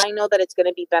 But if I know that it's going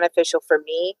to be beneficial for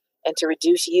me and to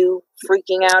reduce you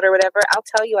freaking out or whatever, I'll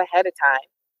tell you ahead of time.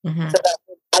 Mm-hmm. So that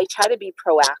I try to be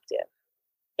proactive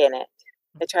in it.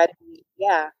 I try to be,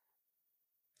 yeah.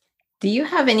 Do you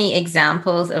have any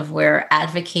examples of where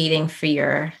advocating for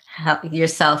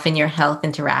yourself and your health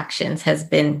interactions has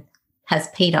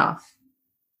paid off?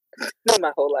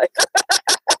 My whole life.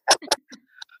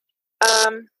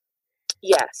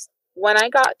 Yes. When I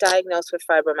got diagnosed with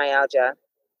fibromyalgia,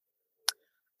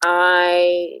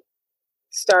 I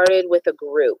started with a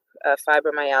group, a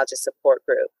fibromyalgia support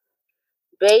group.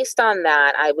 Based on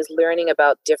that, I was learning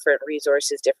about different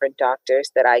resources, different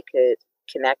doctors that I could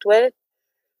connect with.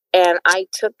 And I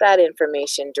took that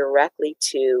information directly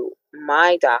to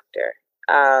my doctor,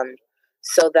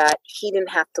 so that he didn't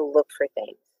have to look for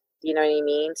things. You know what I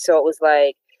mean? So it was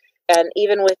like, and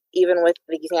even with the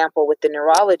example with the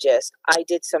neurologist, I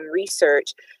did some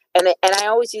research, and I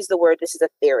always use the word, this is a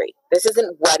theory. This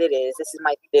isn't what it is. This is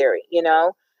my theory.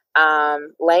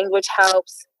 Language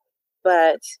helps,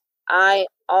 but I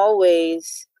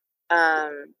always,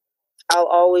 I'll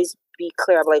always be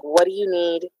clear. I'm like, what do you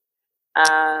need?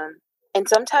 And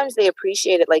sometimes they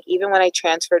appreciate it. Like, even when I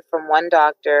transferred from one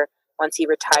doctor, once he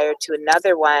retired, to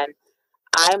another one,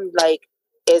 I'm like,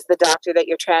 is the doctor that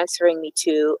you're transferring me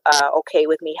to okay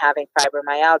with me having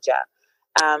fibromyalgia?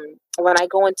 When I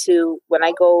go into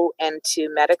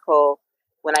medical,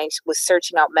 when I was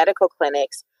searching out medical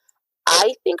clinics,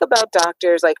 I think about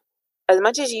doctors like, as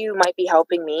much as you might be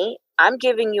helping me, I'm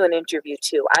giving you an interview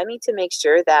too. I need to make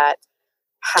sure that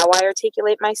how I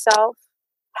articulate myself,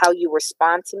 how you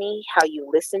respond to me, how you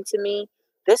listen to me,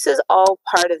 this is all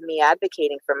part of me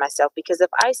advocating for myself. Because if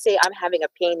I say I'm having a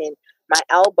pain in my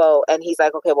elbow and he's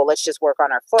like, okay, well, let's just work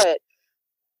on our foot,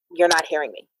 you're not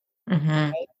hearing me. Mm-hmm.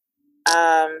 Right?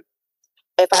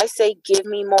 If I say, give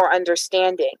me more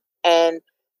understanding, and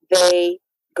they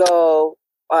go,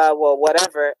 well,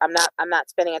 whatever, I'm not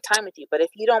spending a time with you. But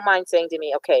if you don't mind saying to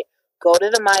me, okay, go to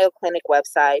the Mayo Clinic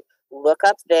website, look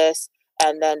up this,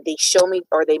 and then they show me,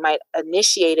 or they might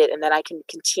initiate it, and then I can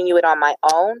continue it on my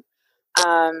own.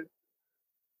 I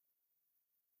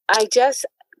just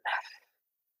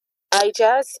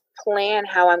plan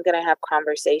how I'm going to have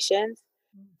conversations,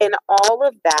 and all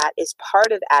of that is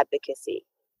part of advocacy,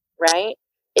 right?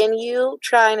 And you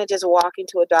trying to just walk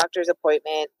into a doctor's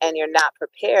appointment and you're not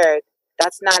prepared,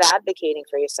 that's not advocating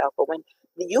for yourself. But when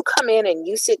you come in and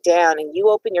you sit down and you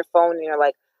open your phone and you're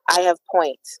like, I have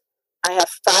points. I have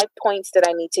 5 points that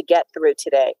I need to get through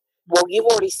today. Well, you've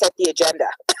already set the agenda.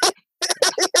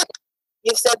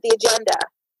 You've set the agenda,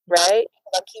 right?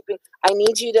 I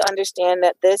need you to understand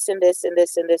that this and this and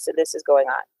this and this and this is going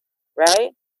on,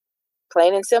 right?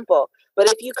 Plain and simple. But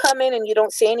if you come in and you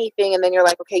don't say anything, and then you're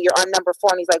like, okay, you're on number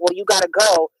 4, and he's like, well, you gotta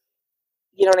go.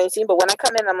 You know what I'm saying? But when I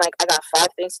come in, I'm like, I got 5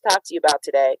 things to talk to you about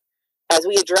today. As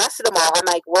we address them all, I'm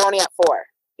like, we're only at 4, or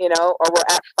we're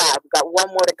at 5. We've got 1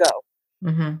 more to go.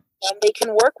 Mm-hmm. And they can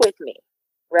work with me,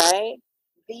 right?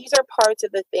 These are parts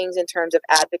of the things in terms of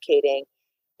advocating.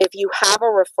 If you have a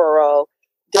referral,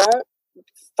 don't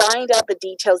find out the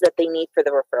details that they need for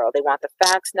the referral. They want the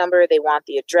fax number, they want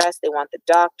the address, they want the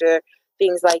doctor,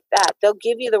 things like that. They'll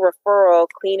give you the referral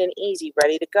clean and easy,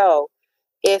 ready to go.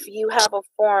 If you have a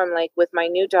form, like with my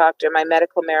new doctor, my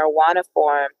medical marijuana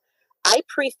form, I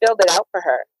pre-filled it out for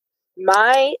her.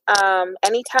 My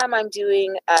anytime I'm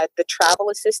doing the travel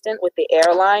assistant with the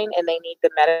airline and they need the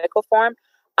medical form,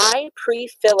 I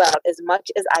pre-fill out as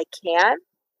much as I can,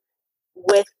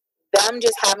 with them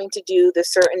just having to do the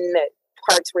certain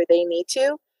parts where they need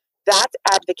to. That's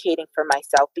advocating for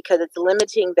myself, because it's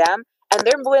limiting them, and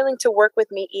they're willing to work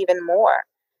with me even more,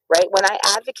 right? When I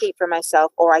advocate for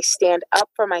myself, or I stand up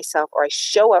for myself, or I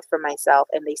show up for myself,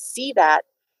 and they see that,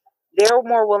 they're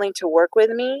more willing to work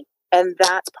with me, and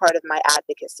that's part of my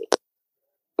advocacy.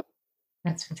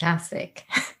 That's fantastic.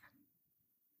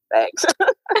 Thanks.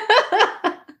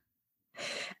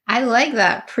 I like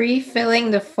that, pre-filling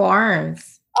the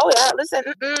forms. Oh yeah, listen,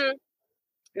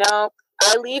 no,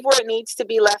 I leave where it needs to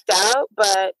be left out,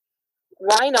 but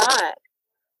why not?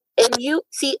 And you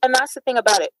see, and that's the thing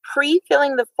about it.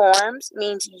 Pre-filling the forms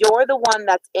means you're the one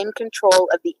that's in control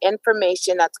of the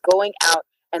information that's going out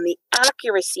and the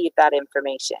accuracy of that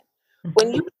information.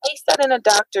 When you place that in a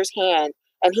doctor's hand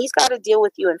and he's got to deal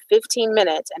with you in 15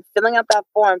 minutes and filling out that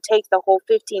form takes the whole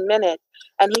 15 minutes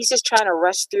and he's just trying to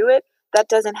rush through it, that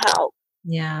doesn't help.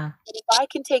 Yeah. If I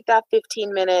can take that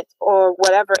 15 minutes or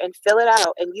whatever and fill it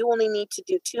out and you only need to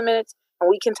do 2 minutes and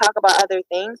we can talk about other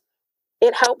things,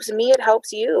 it helps me, it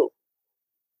helps you,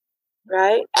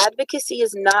 right? Advocacy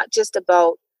is not just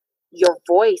about your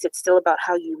voice, it's still about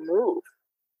how you move.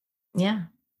 Yeah.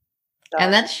 So,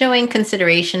 And that's showing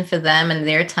consideration for them and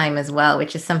their time as well,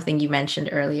 which is something you mentioned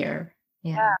earlier.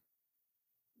 Yeah.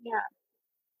 yeah.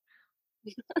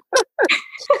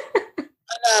 I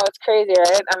know, it's crazy,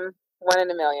 right? I'm one in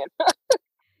a million.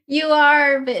 You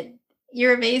are, but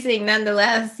you're amazing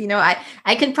nonetheless.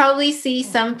 I could probably see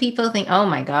some people think, oh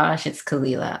my gosh, it's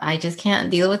Kalila. I just can't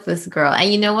deal with this girl.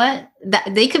 And you know what?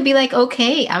 That they could be like,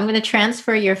 okay, I'm going to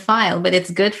transfer your file, but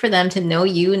it's good for them to know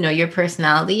you, know your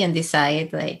personality, and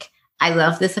decide like, I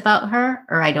love this about her,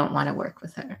 or I don't want to work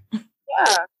with her.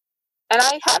 Yeah. And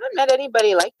I haven't met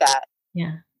anybody like that.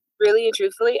 Yeah. Really and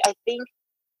truthfully, I think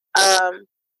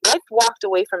I've walked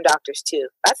away from doctors too.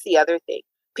 That's the other thing.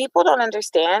 People don't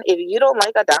understand. If you don't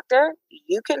like a doctor,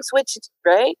 you can switch,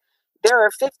 right? There are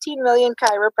 15 million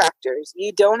chiropractors.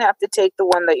 You don't have to take the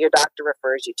one that your doctor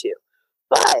refers you to.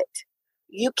 But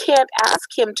you can't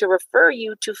ask him to refer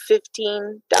you to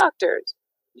 15 doctors.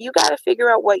 You got to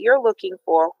figure out what you're looking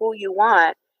for, who you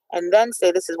want, and then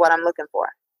say, this is what I'm looking for.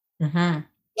 Mm-hmm.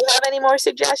 You have any more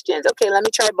suggestions? Okay, let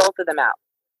me try both of them out.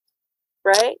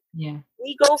 Right? Yeah.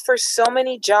 We go for so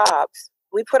many jobs.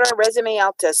 We put our resume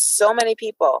out to so many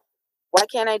people. Why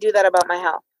can't I do that about my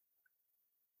health?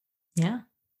 Yeah.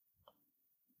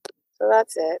 So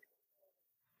that's it.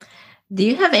 Do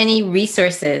you have any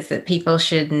resources that people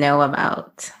should know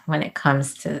about when it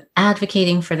comes to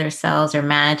advocating for themselves or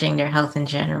managing their health in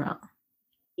general?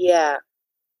 Yeah.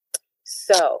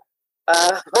 So,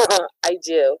 I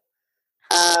do.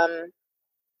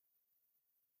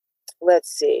 Let's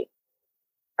see.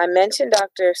 I mentioned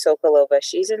Dr. Sokolova.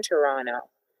 She's in Toronto,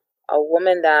 a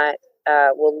woman that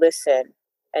will listen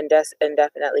and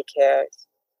definitely cares.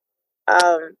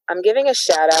 I'm giving a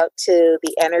shout out to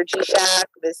the Energy Shack,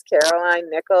 Miss Caroline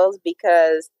Nichols,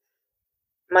 because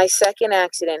my second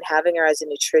accident, having her as a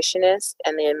nutritionist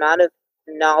and the amount of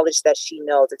knowledge that she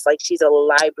knows, it's like she's a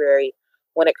library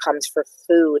when it comes for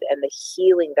food and the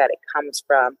healing that it comes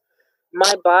from.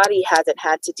 My body hasn't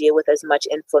had to deal with as much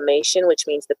inflammation, which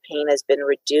means the pain has been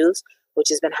reduced, which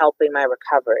has been helping my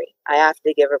recovery. I have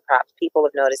to give her props. People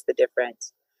have noticed the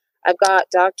difference. I've got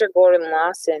Dr. Gordon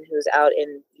Lawson, who's out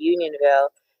in Unionville,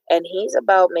 and he's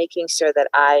about making sure that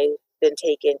I've been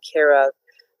taken care of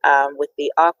with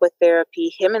the aqua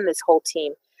therapy. Him and this whole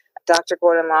team, Dr.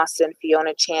 Gordon Lawson,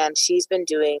 Fiona Chan, she's been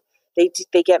doing, they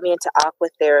get me into aqua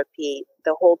therapy.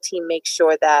 The whole team makes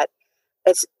sure that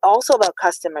it's also about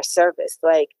customer service.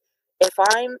 Like they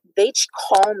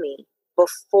call me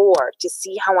before to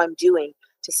see how I'm doing,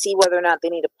 to see whether or not they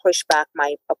need to push back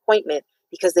my appointment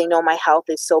because they know my health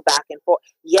is so back and forth.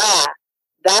 Yeah,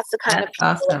 that's the kind of people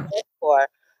awesome. I look for.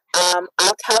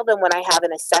 I'll tell them when I have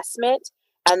an assessment,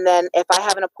 and then if I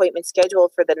have an appointment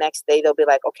scheduled for the next day, they'll be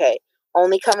like, okay,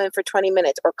 only come in for 20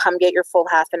 minutes or come get your full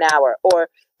half an hour, or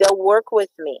they'll work with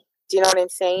me. Do you know what I'm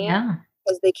saying? Yeah.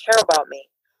 Because they care about me.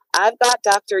 I've got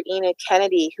Dr. Enid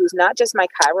Kennedy, who's not just my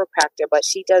chiropractor, but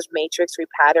she does matrix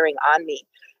repatterning on me.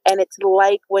 And it's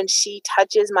like when she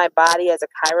touches my body as a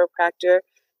chiropractor,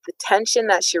 the tension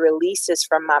that she releases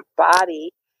from my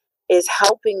body is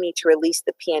helping me to release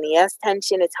the PNES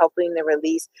tension. It's helping to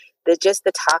release the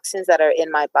toxins that are in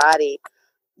my body.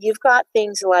 You've got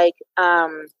things like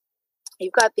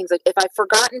if I've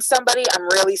forgotten somebody, I'm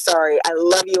really sorry. I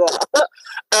love you all.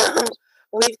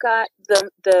 We've got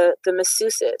the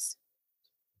masseuses.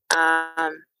 I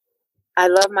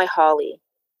love my Holly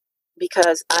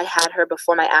because I had her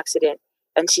before my accident,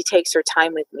 and she takes her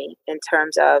time with me in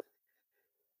terms of,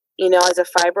 as a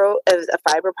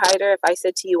fibropiter, if I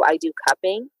said to you, I do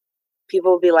cupping,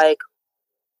 people will be like,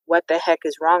 what the heck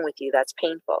is wrong with you? That's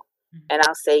painful. Mm-hmm. And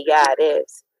I'll say, yeah, it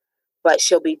is. But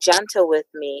she'll be gentle with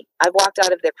me. I've walked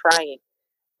out of there crying,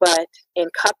 but in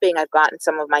cupping, I've gotten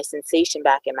some of my sensation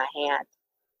back in my hand.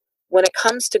 When it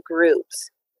comes to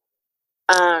groups,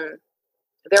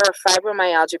 there are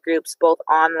fibromyalgia groups, both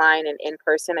online and in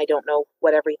person. I don't know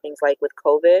what everything's like with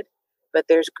COVID, but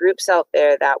there's groups out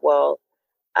there that will,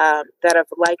 that are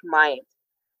like mine.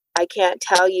 I can't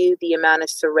tell you the amount of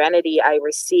serenity I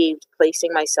received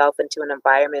placing myself into an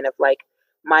environment of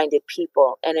like-minded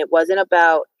people. And it wasn't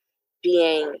about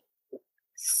being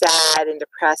sad and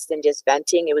depressed and just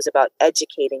venting. It was about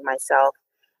educating myself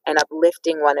and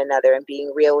uplifting one another and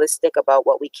being realistic about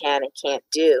what we can and can't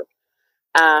do.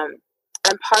 Um,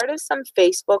 I'm part of some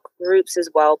Facebook groups as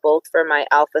well, both for my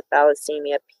alpha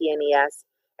thalassemia, PNES,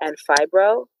 and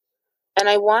fibro. And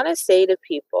I want to say to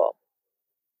people,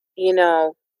 you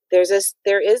know, there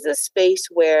is a space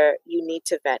where you need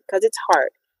to vent because it's hard.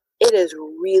 It is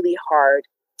really hard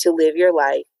to live your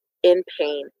life in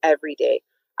pain every day.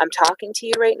 I'm talking to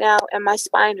you right now and my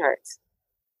spine hurts.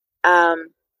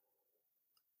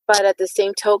 But at the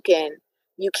same token,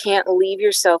 you can't leave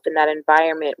yourself in that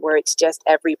environment where it's just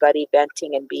everybody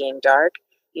venting and being dark.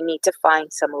 You need to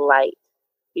find some light.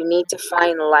 You need to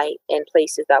find light in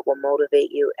places that will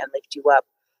motivate you and lift you up,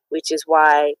 which is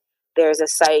why there's a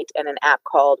site and an app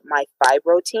called My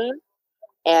Fibro Team.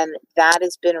 And that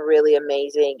has been really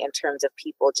amazing in terms of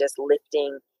people just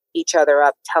lifting each other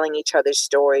up, telling each other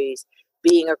stories,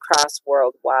 being across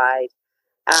worldwide.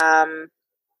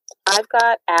 I've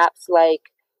got apps like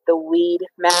the Weed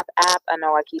Map app. I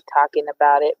know I keep talking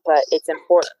about it, but it's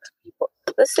important to people.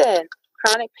 Listen,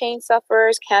 chronic pain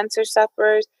sufferers, cancer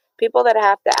sufferers, people that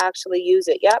have to actually use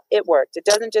it. Yep, it works. It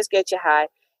doesn't just get you high.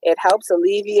 It helps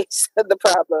alleviate the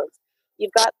problems.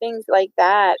 You've got things like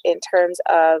that in terms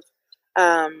of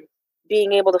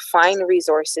being able to find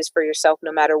resources for yourself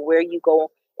no matter where you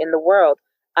go in the world.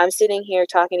 I'm sitting here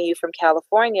talking to you from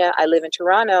California. I live in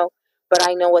Toronto, but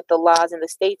I know what the laws in the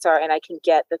States are and I can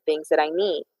get the things that I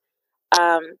need.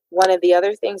 One of the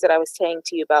other things that I was saying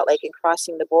to you about, like in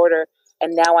crossing the border,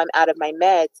 and now I'm out of my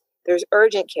meds, there's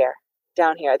urgent care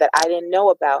down here that I didn't know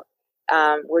about,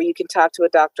 where you can talk to a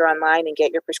doctor online and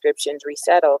get your prescriptions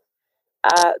resettled.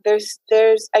 I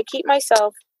keep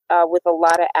myself with a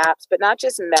lot of apps, but not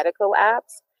just medical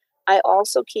apps. I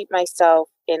also keep myself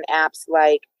in apps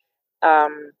like,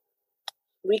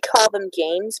 we call them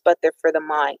games, but they're for the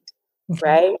mind,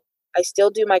 right? I still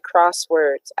do my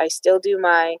crosswords. I still do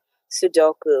my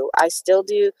Sudoku. I still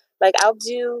do, like, I'll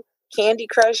do Candy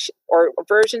Crush or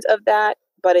versions of that,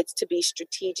 but it's to be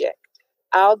strategic.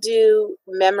 I'll do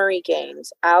memory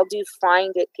games. I'll do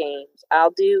find it games.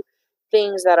 I'll do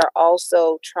things that are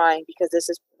also trying, because this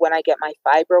is when I get my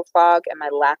fibro fog and my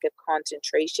lack of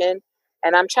concentration.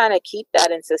 And I'm trying to keep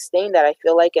that and sustain that. I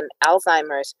feel like an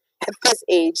Alzheimer's at this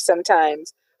age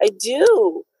sometimes. I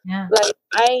do. Yeah. Like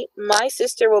my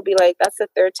sister will be like, that's the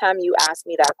third time you asked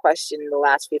me that question in the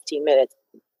last 15 minutes.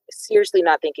 Seriously,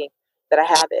 not thinking that I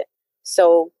have it.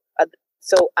 So,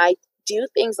 so I do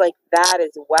things like that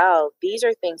as well. These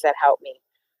are things that help me.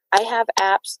 I have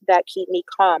apps that keep me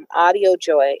calm, Audio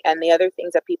Joy, and the other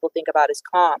things that people think about is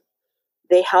calm.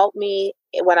 They help me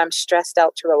when I'm stressed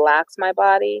out to relax my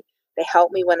body. They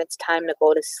help me when it's time to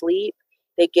go to sleep.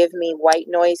 They give me white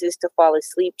noises to fall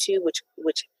asleep to, which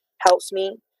helps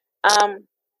me.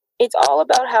 It's all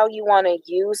about how you want to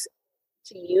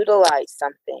utilize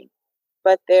something.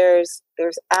 But there's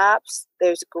apps,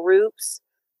 there's groups,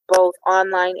 both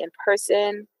online and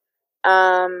person.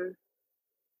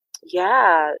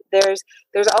 Yeah, there's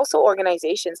also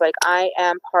organizations, like I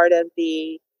am part of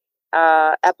the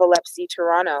Epilepsy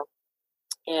Toronto,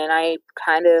 and I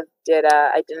kind of did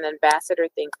an ambassador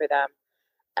thing for them.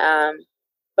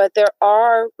 But there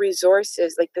are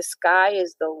resources, like the sky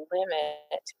is the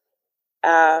limit.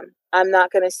 I'm not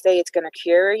going to say it's going to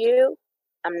cure you.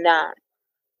 I'm not.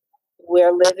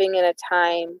 We're living in a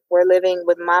time, we're living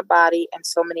with my body and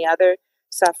so many other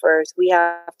sufferers. We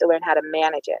have to learn how to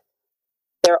manage it.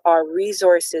 There are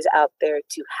resources out there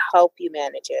to help you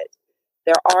manage it.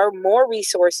 There are more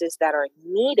resources that are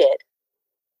needed,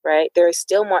 right? There is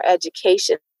still more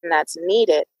education that's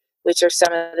needed, which are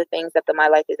some of the things that the My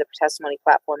Life is a Testimony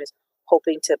platform is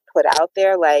hoping to put out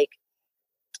there. Like,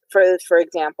 for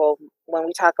example, when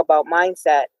we talk about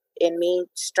mindset, in me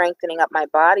strengthening up my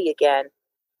body again,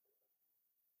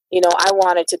 I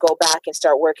wanted to go back and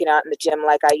start working out in the gym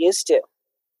like I used to,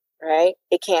 right?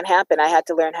 It can't happen. I had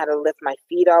to learn how to lift my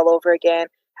feet all over again,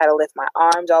 how to lift my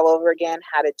arms all over again,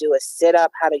 how to do a sit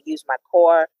up, how to use my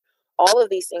core. All of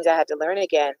these things I had to learn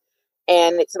again.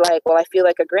 And it's like, well, I feel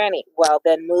like a granny. Well,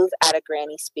 then move at a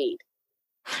granny speed.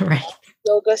 Right.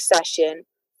 Yoga session,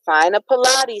 find a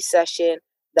Pilates session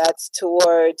that's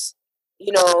towards,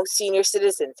 senior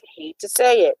citizens. I hate to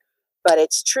say it, but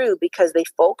it's true, because they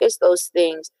focus those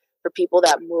things for people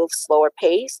that move slower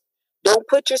pace. Don't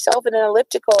put yourself in an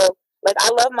elliptical. Like, I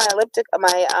love my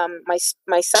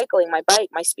my cycling, my bike,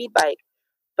 my speed bike,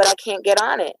 but I can't get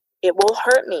on it. It will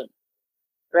hurt me,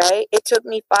 right? It took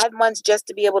me 5 months just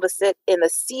to be able to sit in the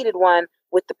seated one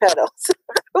with the pedals.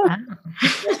 Wow.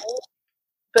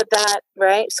 But that,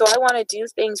 right? So I want to do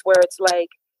things where it's like,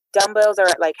 dumbbells are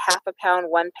at like half a pound,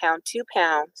 1 pound, 2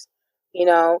 pounds, you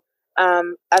know,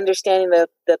 understanding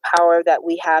the power that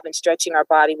we have in stretching our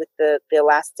body with the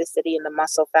elasticity and the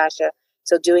muscle fascia.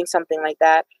 So doing something like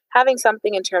that, having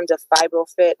something in terms of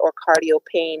FibroFit or cardio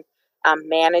pain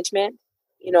management,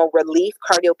 you know, relief,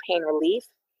 cardio pain relief.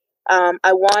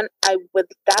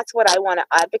 That's what I want to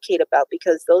advocate about,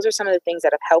 because those are some of the things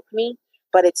that have helped me,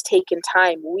 but it's taken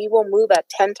time. We will move at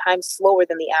 10 times slower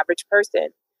than the average person.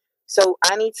 So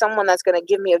I need someone that's going to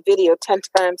give me a video 10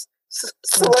 times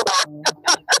slower.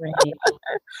 Right.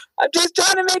 I'm just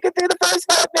trying to make it through the first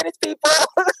 5 minutes, people.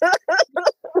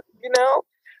 You know?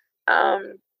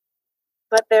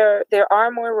 But there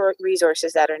are more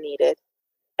resources that are needed.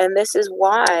 And this is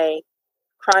why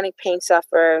chronic pain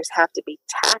sufferers have to be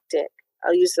tactic.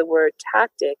 I'll use the word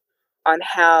tactic on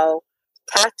how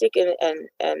tactic and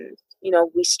you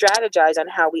know, we strategize on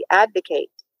how we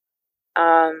advocate,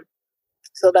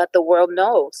 so that the world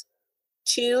knows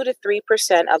 2 to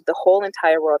 3% of the whole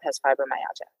entire world has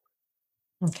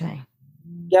fibromyalgia. Okay.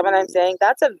 You get what I'm saying?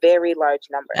 That's a very large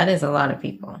number. That is a lot of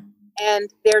people. And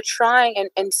they're trying,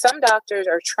 and some doctors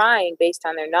are trying based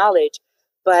on their knowledge,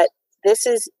 but this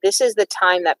is the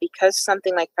time that, because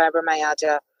something like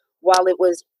fibromyalgia, while it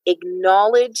was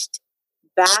acknowledged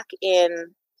back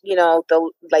in, you know,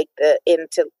 the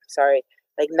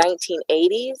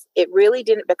 1980s, it really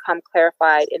didn't become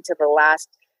clarified into the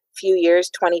last few years,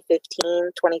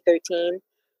 2015, 2013,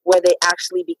 where they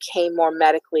actually became more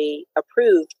medically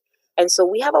approved. And so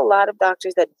we have a lot of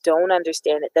doctors that don't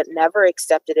understand it, that never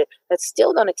accepted it, that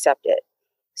still don't accept it.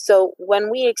 So when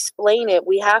we explain it,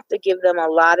 we have to give them a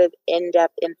lot of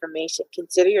in-depth information.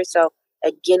 Consider yourself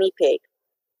a guinea pig,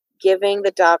 giving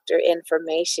the doctor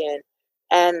information,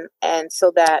 and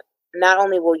so that not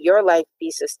only will your life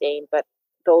be sustained, but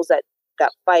those that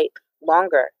fight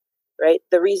longer, right?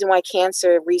 The reason why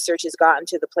cancer research has gotten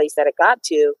to the place that it got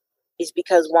to is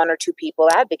because 1 or 2 people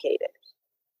advocated,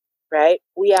 right?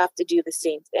 We have to do the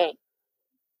same thing.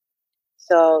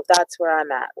 So that's where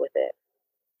I'm at with it.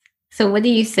 So what do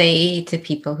you say to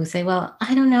people who say, well,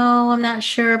 I don't know, I'm not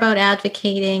sure about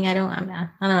advocating. I don't know,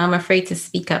 I'm afraid to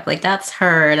speak up. Like, that's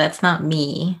her, that's not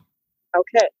me.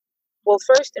 Okay. Well,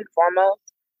 first and foremost,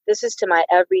 this is to my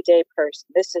everyday person.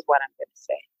 This is what I'm going to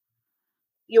say.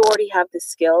 You already have the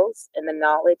skills and the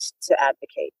knowledge to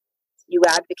advocate. You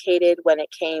advocated when it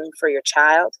came for your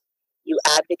child. You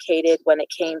advocated when it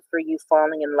came for you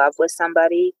falling in love with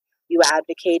somebody. You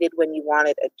advocated when you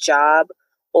wanted a job,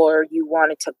 or you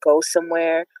wanted to go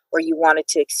somewhere, or you wanted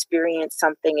to experience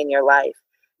something in your life.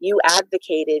 You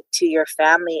advocated to your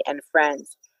family and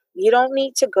friends. You don't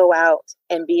need to go out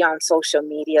and be on social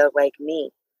media like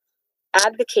me.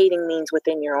 Advocating means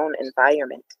within your own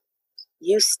environment.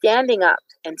 You standing up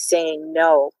and saying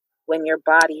no when your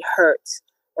body hurts,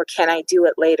 or can I do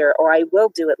it later, or I will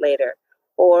do it later,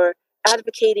 or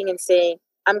advocating and saying,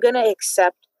 I'm going to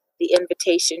accept the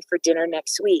invitation for dinner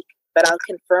next week, but I'll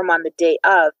confirm on the day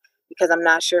of, because I'm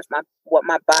not sure if what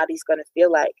my body's going to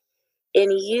feel like.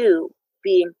 In you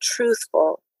being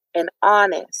truthful and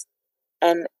honest,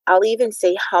 and I'll even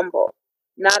say humble,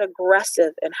 not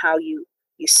aggressive in how you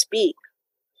speak,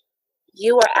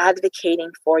 you are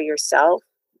advocating for yourself,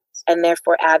 and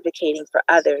therefore advocating for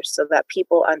others, so that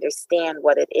people understand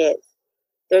what it is.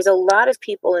 There's a lot of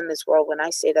people in this world, when I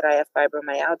say that I have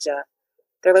fibromyalgia,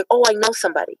 they're like, oh, I know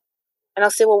somebody. And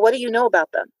I'll say, well, what do you know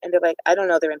about them? And they're like, I don't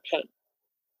know, they're in pain.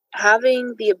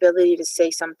 Having the ability to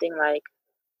say something like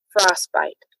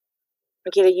frostbite.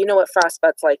 Okay, you know what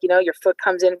frostbite's like. You know, your foot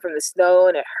comes in from the snow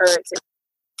and it hurts, it's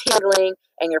tingling,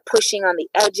 and you're pushing on the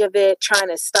edge of it, trying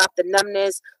to stop the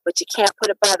numbness, but you can't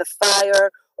put it by the fire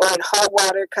or in hot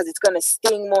water because it's going to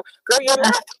sting more. Girl, you're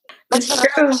laughing. That's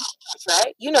true.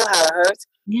 Right? You know how it hurts.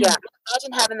 Yeah.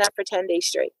 Imagine having that for 10 days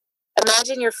straight.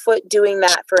 Imagine your foot doing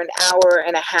that for an hour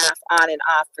and a half on and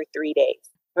off for 3 days,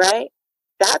 right?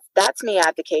 That's me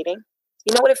advocating.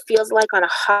 You know what it feels like on a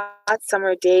hot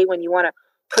summer day when you want to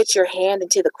put your hand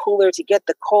into the cooler to get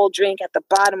the cold drink at the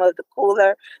bottom of the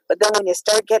cooler, but then when you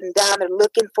start getting down there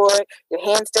looking for it, your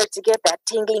hand starts to get that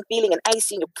tingling feeling and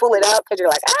icy, and you pull it out because you're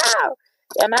like, ow!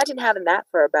 Yeah, imagine having that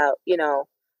for about,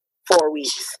 4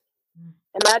 weeks.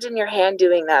 Imagine your hand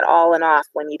doing that all and off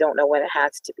when you don't know when it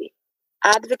has to be.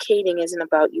 Advocating isn't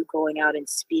about you going out and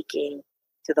speaking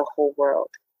to the whole world.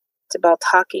 It's about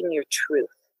talking your truth.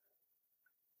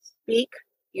 Speak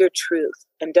your truth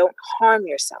and don't harm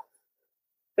yourself.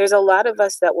 There's a lot of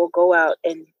us that will go out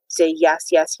and say yes,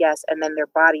 yes, yes, and then their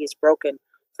body is broken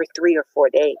for 3 or 4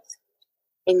 days.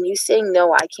 And you saying,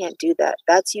 no, I can't do that.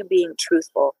 That's you being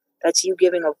truthful. That's you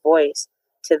giving a voice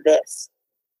to this.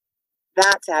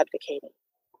 That's advocating.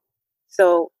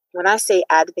 So When I say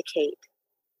advocate,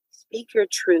 speak your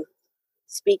truth.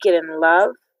 Speak it in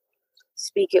love.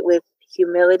 Speak it with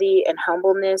humility and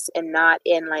humbleness and not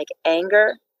in like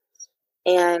anger.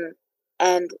 And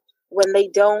when they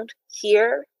don't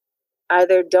hear,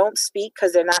 either don't speak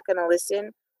because they're not going to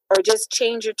listen, or just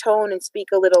change your tone and speak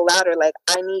a little louder. Like,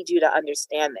 I need you to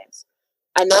understand this.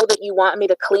 I know that you want me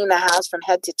to clean the house from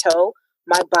head to toe.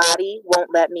 My body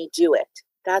won't let me do it.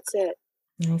 That's it.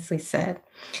 Nicely said.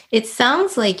 It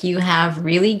sounds like you have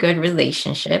really good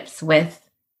relationships with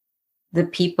the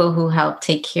people who help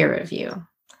take care of you.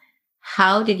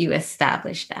 How did you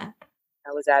establish that?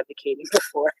 I was advocating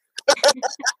before.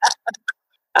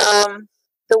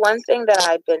 The one thing that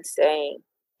I've been saying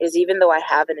is, even though I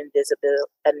have an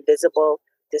invisible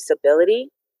disability,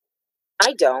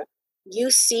 I don't.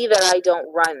 You see that I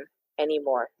don't run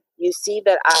anymore. You see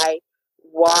that I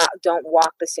don't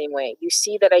walk the same way. You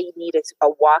see that I need a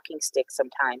walking stick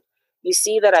sometimes. You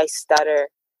see that I stutter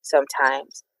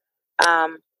sometimes.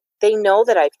 They know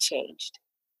that I've changed,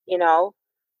 you know,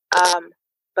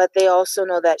 but they also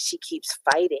know that she keeps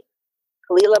fighting.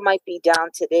 Kalila might be down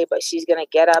today, but she's going to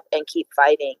get up and keep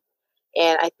fighting.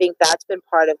 And I think that's been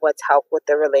part of what's helped with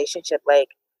the relationship. Like,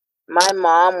 my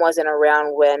mom wasn't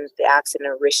around when the accident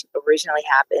originally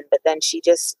happened, but then she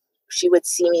would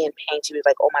see me in pain. She was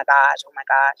like, oh my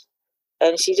gosh.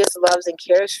 And she just loves and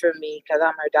cares for me because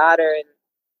I'm her daughter. And,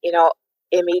 you know,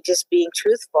 in me just being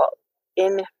truthful.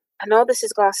 And I know this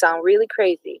is going to sound really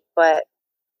crazy, but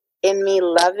in me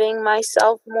loving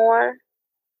myself more,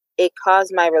 it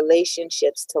caused my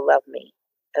relationships to love me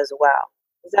as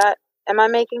well. Am I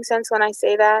making sense when I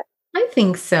say that? I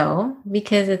think so,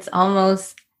 because it's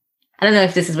almost, I don't know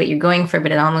if this is what you're going for,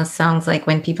 but it almost sounds like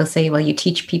when people say, well, you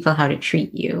teach people how to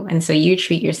treat you. And so you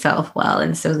treat yourself well.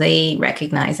 And so they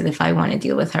recognize that if I want to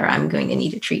deal with her, I'm going to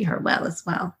need to treat her well as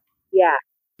well. Yeah.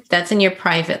 That's in your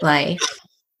private life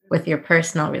with your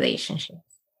personal relationships.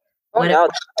 Oh, no,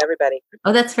 everybody.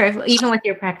 Oh, that's fair. Even with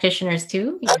your practitioners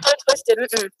too? Yeah. Don't get it twisted.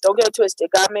 Don't get it twisted.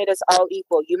 God made us all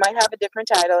equal. You might have a different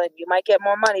title and you might get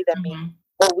more money than me,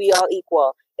 but we all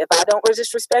equal. If I don't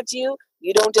disrespect you,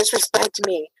 you don't disrespect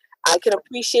me. I can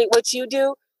appreciate what you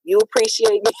do. You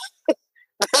appreciate me.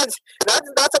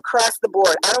 that's across the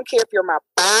board. I don't care if you're my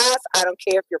boss. I don't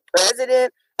care if you're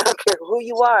president. I don't care who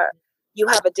you are. You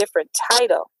have a different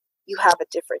title. You have a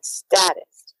different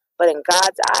status. But in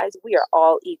God's eyes, we are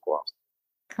all equal.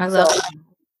 I love it.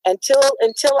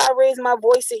 Until I raise my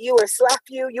voice at you or slap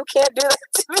you, you can't do that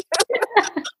to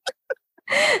me.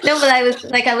 No, but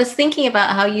I was thinking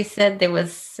about how you said there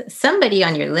was somebody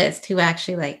on your list who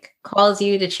actually like calls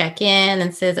you to check in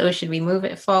and says, oh, should we move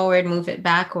it forward, move it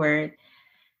backward?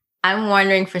 I'm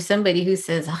wondering for somebody who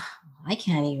says, oh, I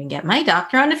can't even get my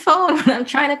doctor on the phone when I'm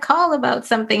trying to call about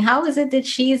something. How is it that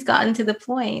she's gotten to the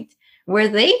point where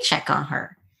they check on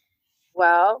her?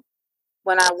 Well,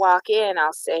 when I walk in,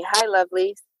 I'll say, hi,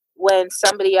 lovely. When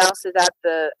somebody else is at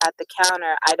the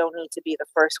counter, I don't need to be the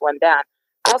first one down.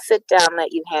 I'll sit down,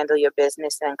 let you handle your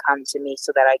business, and come to me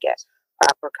so that I get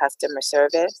proper customer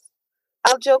service.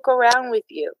 I'll joke around with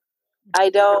you. I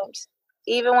don't,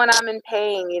 even when I'm in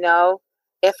pain, you know,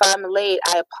 if I'm late,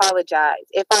 I apologize.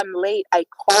 If I'm late, I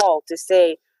call to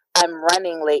say I'm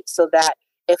running late so that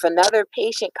if another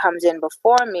patient comes in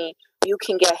before me, you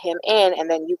can get him in and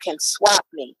then you can swap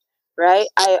me, right?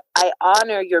 I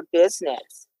honor your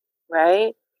business,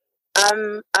 right?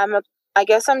 I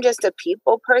guess I'm just a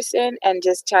people person and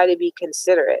just try to be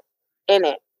considerate in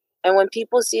it. And when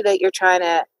people see that you're trying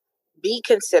to be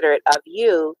considerate of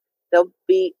you,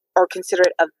 or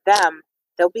considerate of them,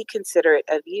 they'll be considerate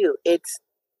of you.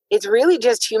 It's really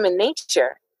just human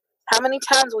nature. How many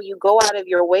times will you go out of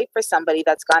your way for somebody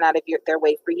that's gone out of their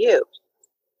way for you?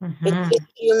 Mm-hmm. It's just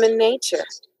human nature.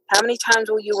 How many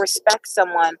times will you respect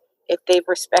someone if they've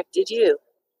respected you?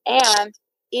 And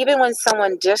even when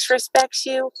someone disrespects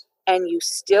you and you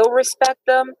still respect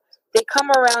them, they come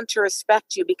around to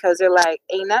respect you because they're like,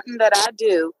 ain't nothing that I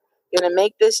do gonna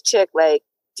make this chick like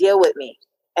deal with me.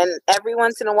 And every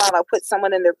once in a while I'll put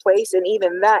someone in their place, and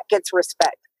even that gets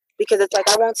respect because it's like,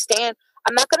 I won't stand.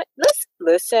 I'm not gonna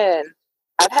listen.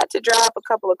 I've had to drop a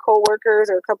couple of coworkers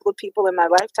or a couple of people in my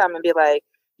lifetime and be like,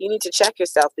 you need to check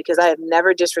yourself because I have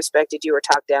never disrespected you or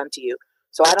talked down to you.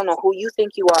 So I don't know who you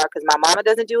think you are because my mama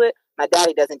doesn't do it. My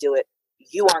daddy doesn't do it.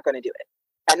 You aren't going to do it.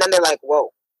 And then they're like, whoa.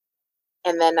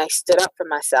 And then I stood up for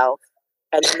myself,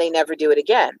 and then they never do it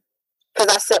again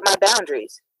because I set my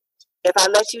boundaries. If I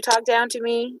let you talk down to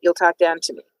me, you'll talk down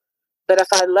to me. But if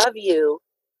I love you,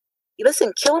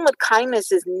 listen, killing with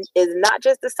kindness is not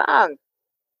just a song.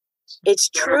 It's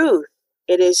truth.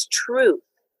 It is truth.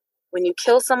 When you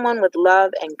kill someone with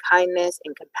love and kindness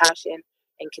and compassion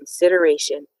and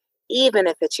consideration, even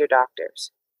if it's your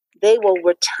doctor's. They will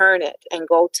return it and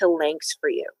go to lengths for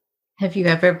you. Have you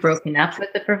ever broken up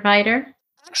with the provider?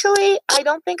 Actually, I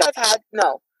don't think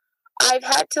no. I've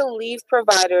had to leave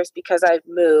providers because I've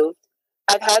moved.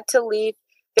 I've had to leave.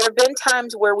 There have been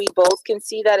times where we both can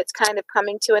see that it's kind of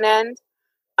coming to an end.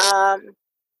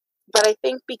 But I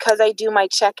think because I do my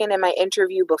check-in and my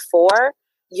interview before,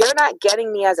 you're not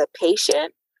getting me as a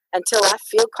patient until I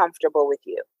feel comfortable with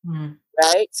you,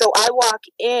 right? So I walk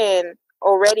in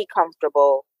already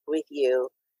comfortable with you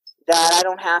that I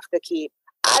don't have to keep.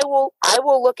 I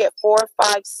will look at 4,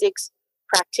 5, 6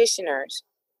 practitioners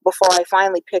before I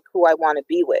finally pick who I want to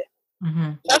be with.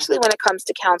 Especially when it comes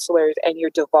to counselors and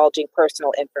you're divulging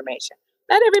personal information.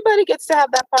 Not everybody gets to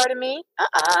have that part of me.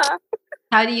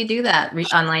 How do you do that?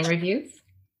 Online reviews?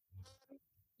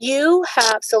 You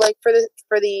have, so like for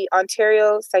the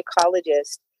Ontario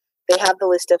psychologist, they have the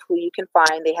list of who you can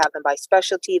find. They have them by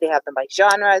specialty. They have them by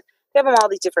genres. They have them all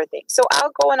these different things. So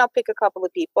I'll go and I'll pick a couple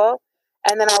of people,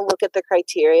 and then I'll look at the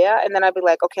criteria, and then I'll be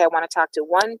like, okay, I want to talk to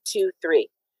 1, 2, 3,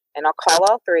 and I'll call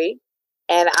all 3,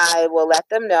 and I will let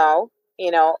them know,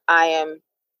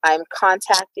 I'm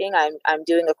contacting. I'm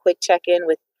doing a quick check-in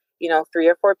with 3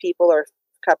 or 4 people or a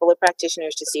couple of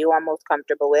practitioners to see who I'm most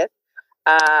comfortable with.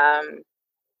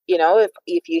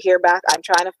 If you hear back, I'm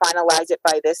trying to finalize it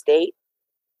by this date.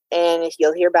 And if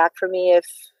you'll hear back from me if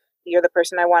you're the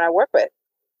person I want to work with.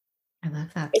 I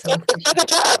love that. It's like a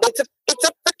job. It's a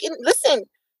freaking, listen,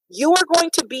 you are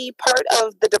going to be part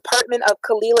of the department of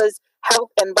Kalila's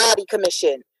Health and Body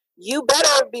Commission. You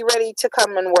better be ready to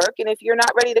come and work. And if you're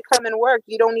not ready to come and work,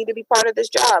 you don't need to be part of this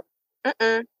job.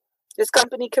 This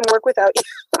company can work without you.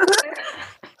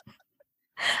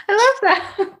 I love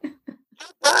that.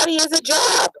 Body is a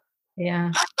job.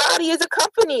 Yeah. Body is a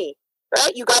company,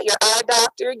 right? You got your eye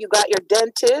doctor, you got your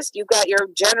dentist, you got your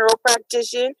general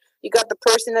practitioner, you got the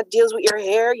person that deals with your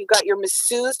hair, you got your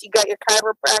masseuse, you got your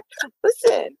chiropractor.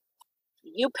 Listen,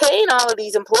 you paying all of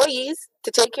these employees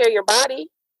to take care of your body.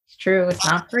 It's true. It's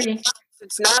not free.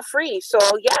 It's not free. So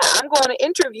yeah, I'm going to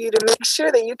interview to make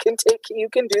sure that you can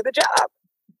do the job.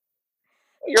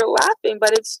 You're laughing,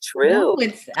 but it's true. No,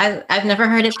 I've never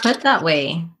heard it put that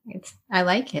way. I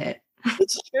like it.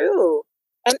 It's true.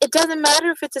 And it doesn't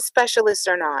matter if it's a specialist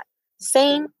or not.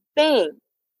 Same thing,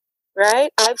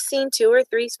 right? I've seen 2 or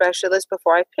 3 specialists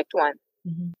before I picked one,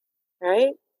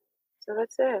 right? So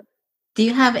that's it. Do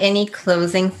you have any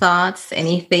closing thoughts,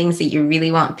 any things that you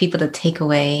really want people to take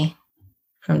away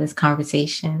from this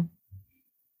conversation?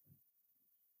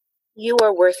 You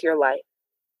are worth your life.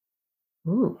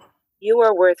 Ooh. You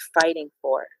are worth fighting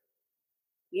for.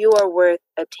 You are worth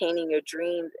attaining your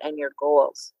dreams and your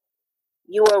goals.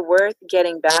 You are worth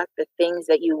getting back the things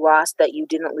that you lost that you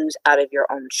didn't lose out of your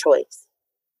own choice.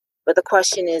 But the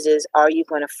question is are you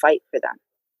going to fight for them?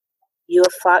 You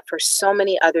have fought for so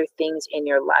many other things in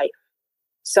your life.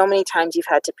 So many times you've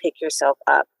had to pick yourself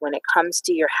up. When it comes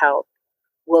to your health,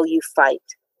 will you fight?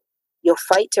 You'll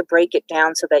fight to break it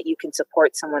down so that you can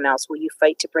support someone else. Will you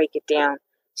fight to break it down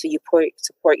so you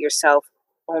support yourself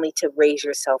only to raise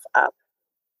yourself up?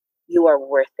 You are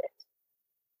worth it.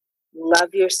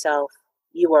 Love yourself.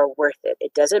 You are worth it.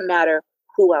 It doesn't matter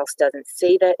who else doesn't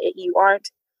say that you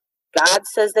aren't. God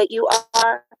says that you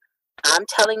are. I'm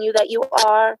telling you that you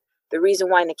are. The reason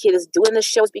why Nikita is doing this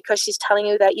show is because she's telling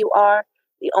you that you are.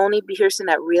 The only person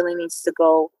that really needs to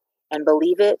go and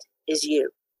believe it is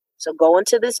you. So go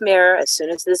into this mirror as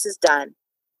soon as this is done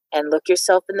and look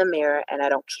yourself in the mirror. And I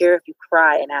don't care if you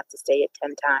cry and have to say it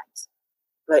 10 times,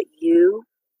 but you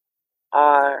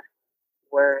are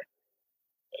worth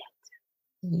it.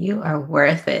 You are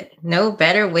worth it. No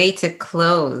better way to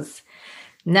close.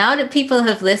 Now that people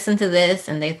have listened to this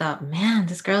and they thought, man,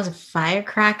 this girl's a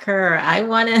firecracker. I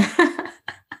want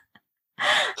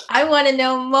to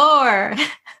know more.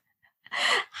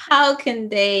 How can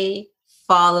they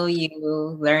follow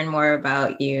you, learn more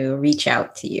about you, reach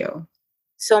out to you?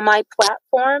 So my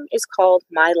platform is called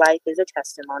My Life is a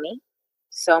Testimony.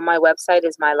 So my website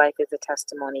is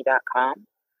mylifeisatestimony.com.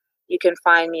 You can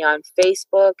find me on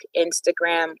Facebook,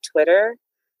 Instagram, Twitter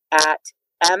at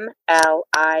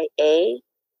MLIA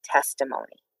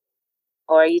Testimony.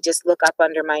 Or you just look up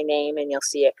under my name and you'll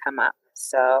see it come up.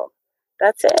 So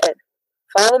that's it.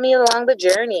 Follow me along the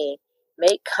journey.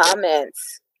 Make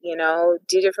comments,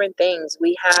 do different things.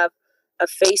 We have a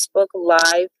Facebook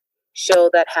Live show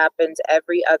that happens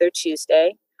every other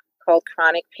Tuesday called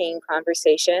Chronic Pain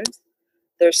Conversations.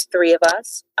 There's 3 of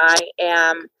us. I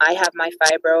have my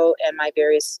fibro and my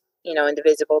various,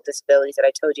 indivisible disabilities that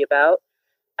I told you about.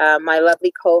 My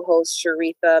lovely co-host,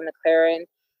 Sharitha McLaren,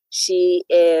 she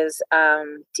is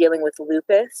dealing with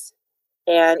lupus.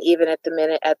 And even at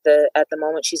the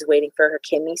moment, she's waiting for her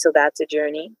kidney, so that's a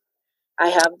journey. I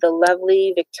have the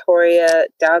lovely Victoria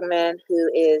Dogman, who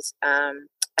is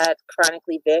at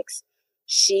Chronically Vix.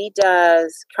 She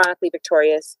does Chronically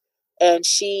Victorious, and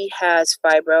she has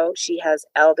fibro. She has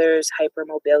elders,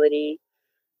 hypermobility.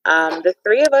 The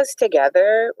three of us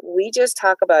together, we just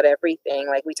talk about everything.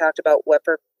 Like we talked about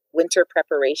winter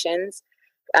preparations.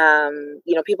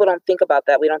 People don't think about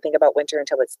that. We don't think about winter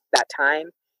until it's that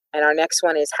time. And our next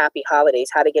one is happy holidays,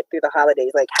 how to get through the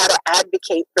holidays, like how to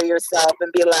advocate for yourself and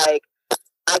be like,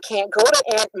 I can't go to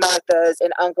Aunt Martha's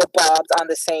and Uncle Bob's on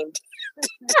the same day.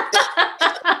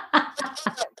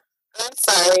 I'm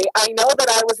sorry. I know that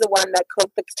I was the one that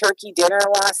cooked the turkey dinner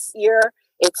last year.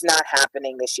 It's not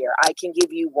happening this year. I can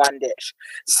give you one dish.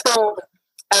 So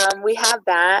we have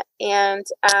that. And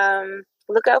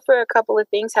look out for a couple of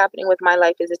things happening with My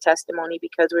Life as a Testimony,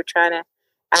 because we're trying to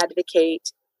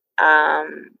advocate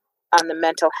on the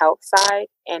mental health side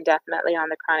and definitely on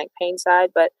the chronic pain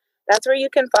side. But that's where you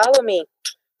can follow me.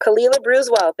 Kalila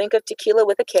Brewswell. Think of tequila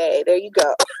with a K. There you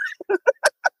go.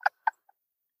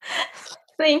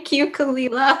 Thank you,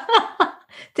 Kalila.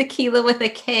 Tequila with a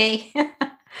K.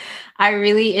 I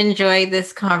really enjoyed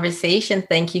this conversation.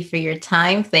 Thank you for your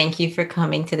time. Thank you for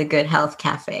coming to the Good Health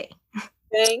Cafe.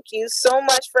 Thank you so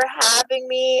much for having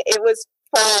me. It was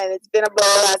fun. It's been a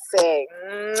blessing.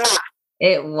 Mwah.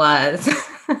 It was.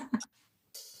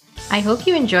 I hope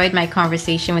you enjoyed my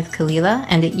conversation with Kalila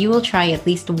and that you will try at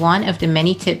least one of the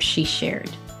many tips she shared.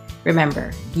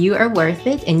 Remember, you are worth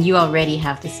it and you already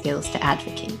have the skills to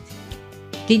advocate.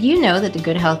 Did you know that the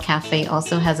Good Health Cafe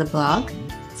also has a blog?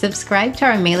 Subscribe to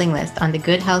our mailing list on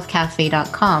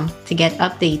thegoodhealthcafe.com to get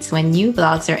updates when new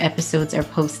blogs or episodes are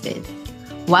posted.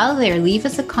 While there, leave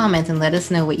us a comment and let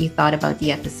us know what you thought about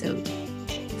the episode.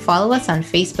 Follow us on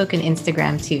Facebook and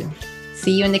Instagram too.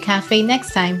 See you in the cafe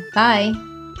next time. Bye!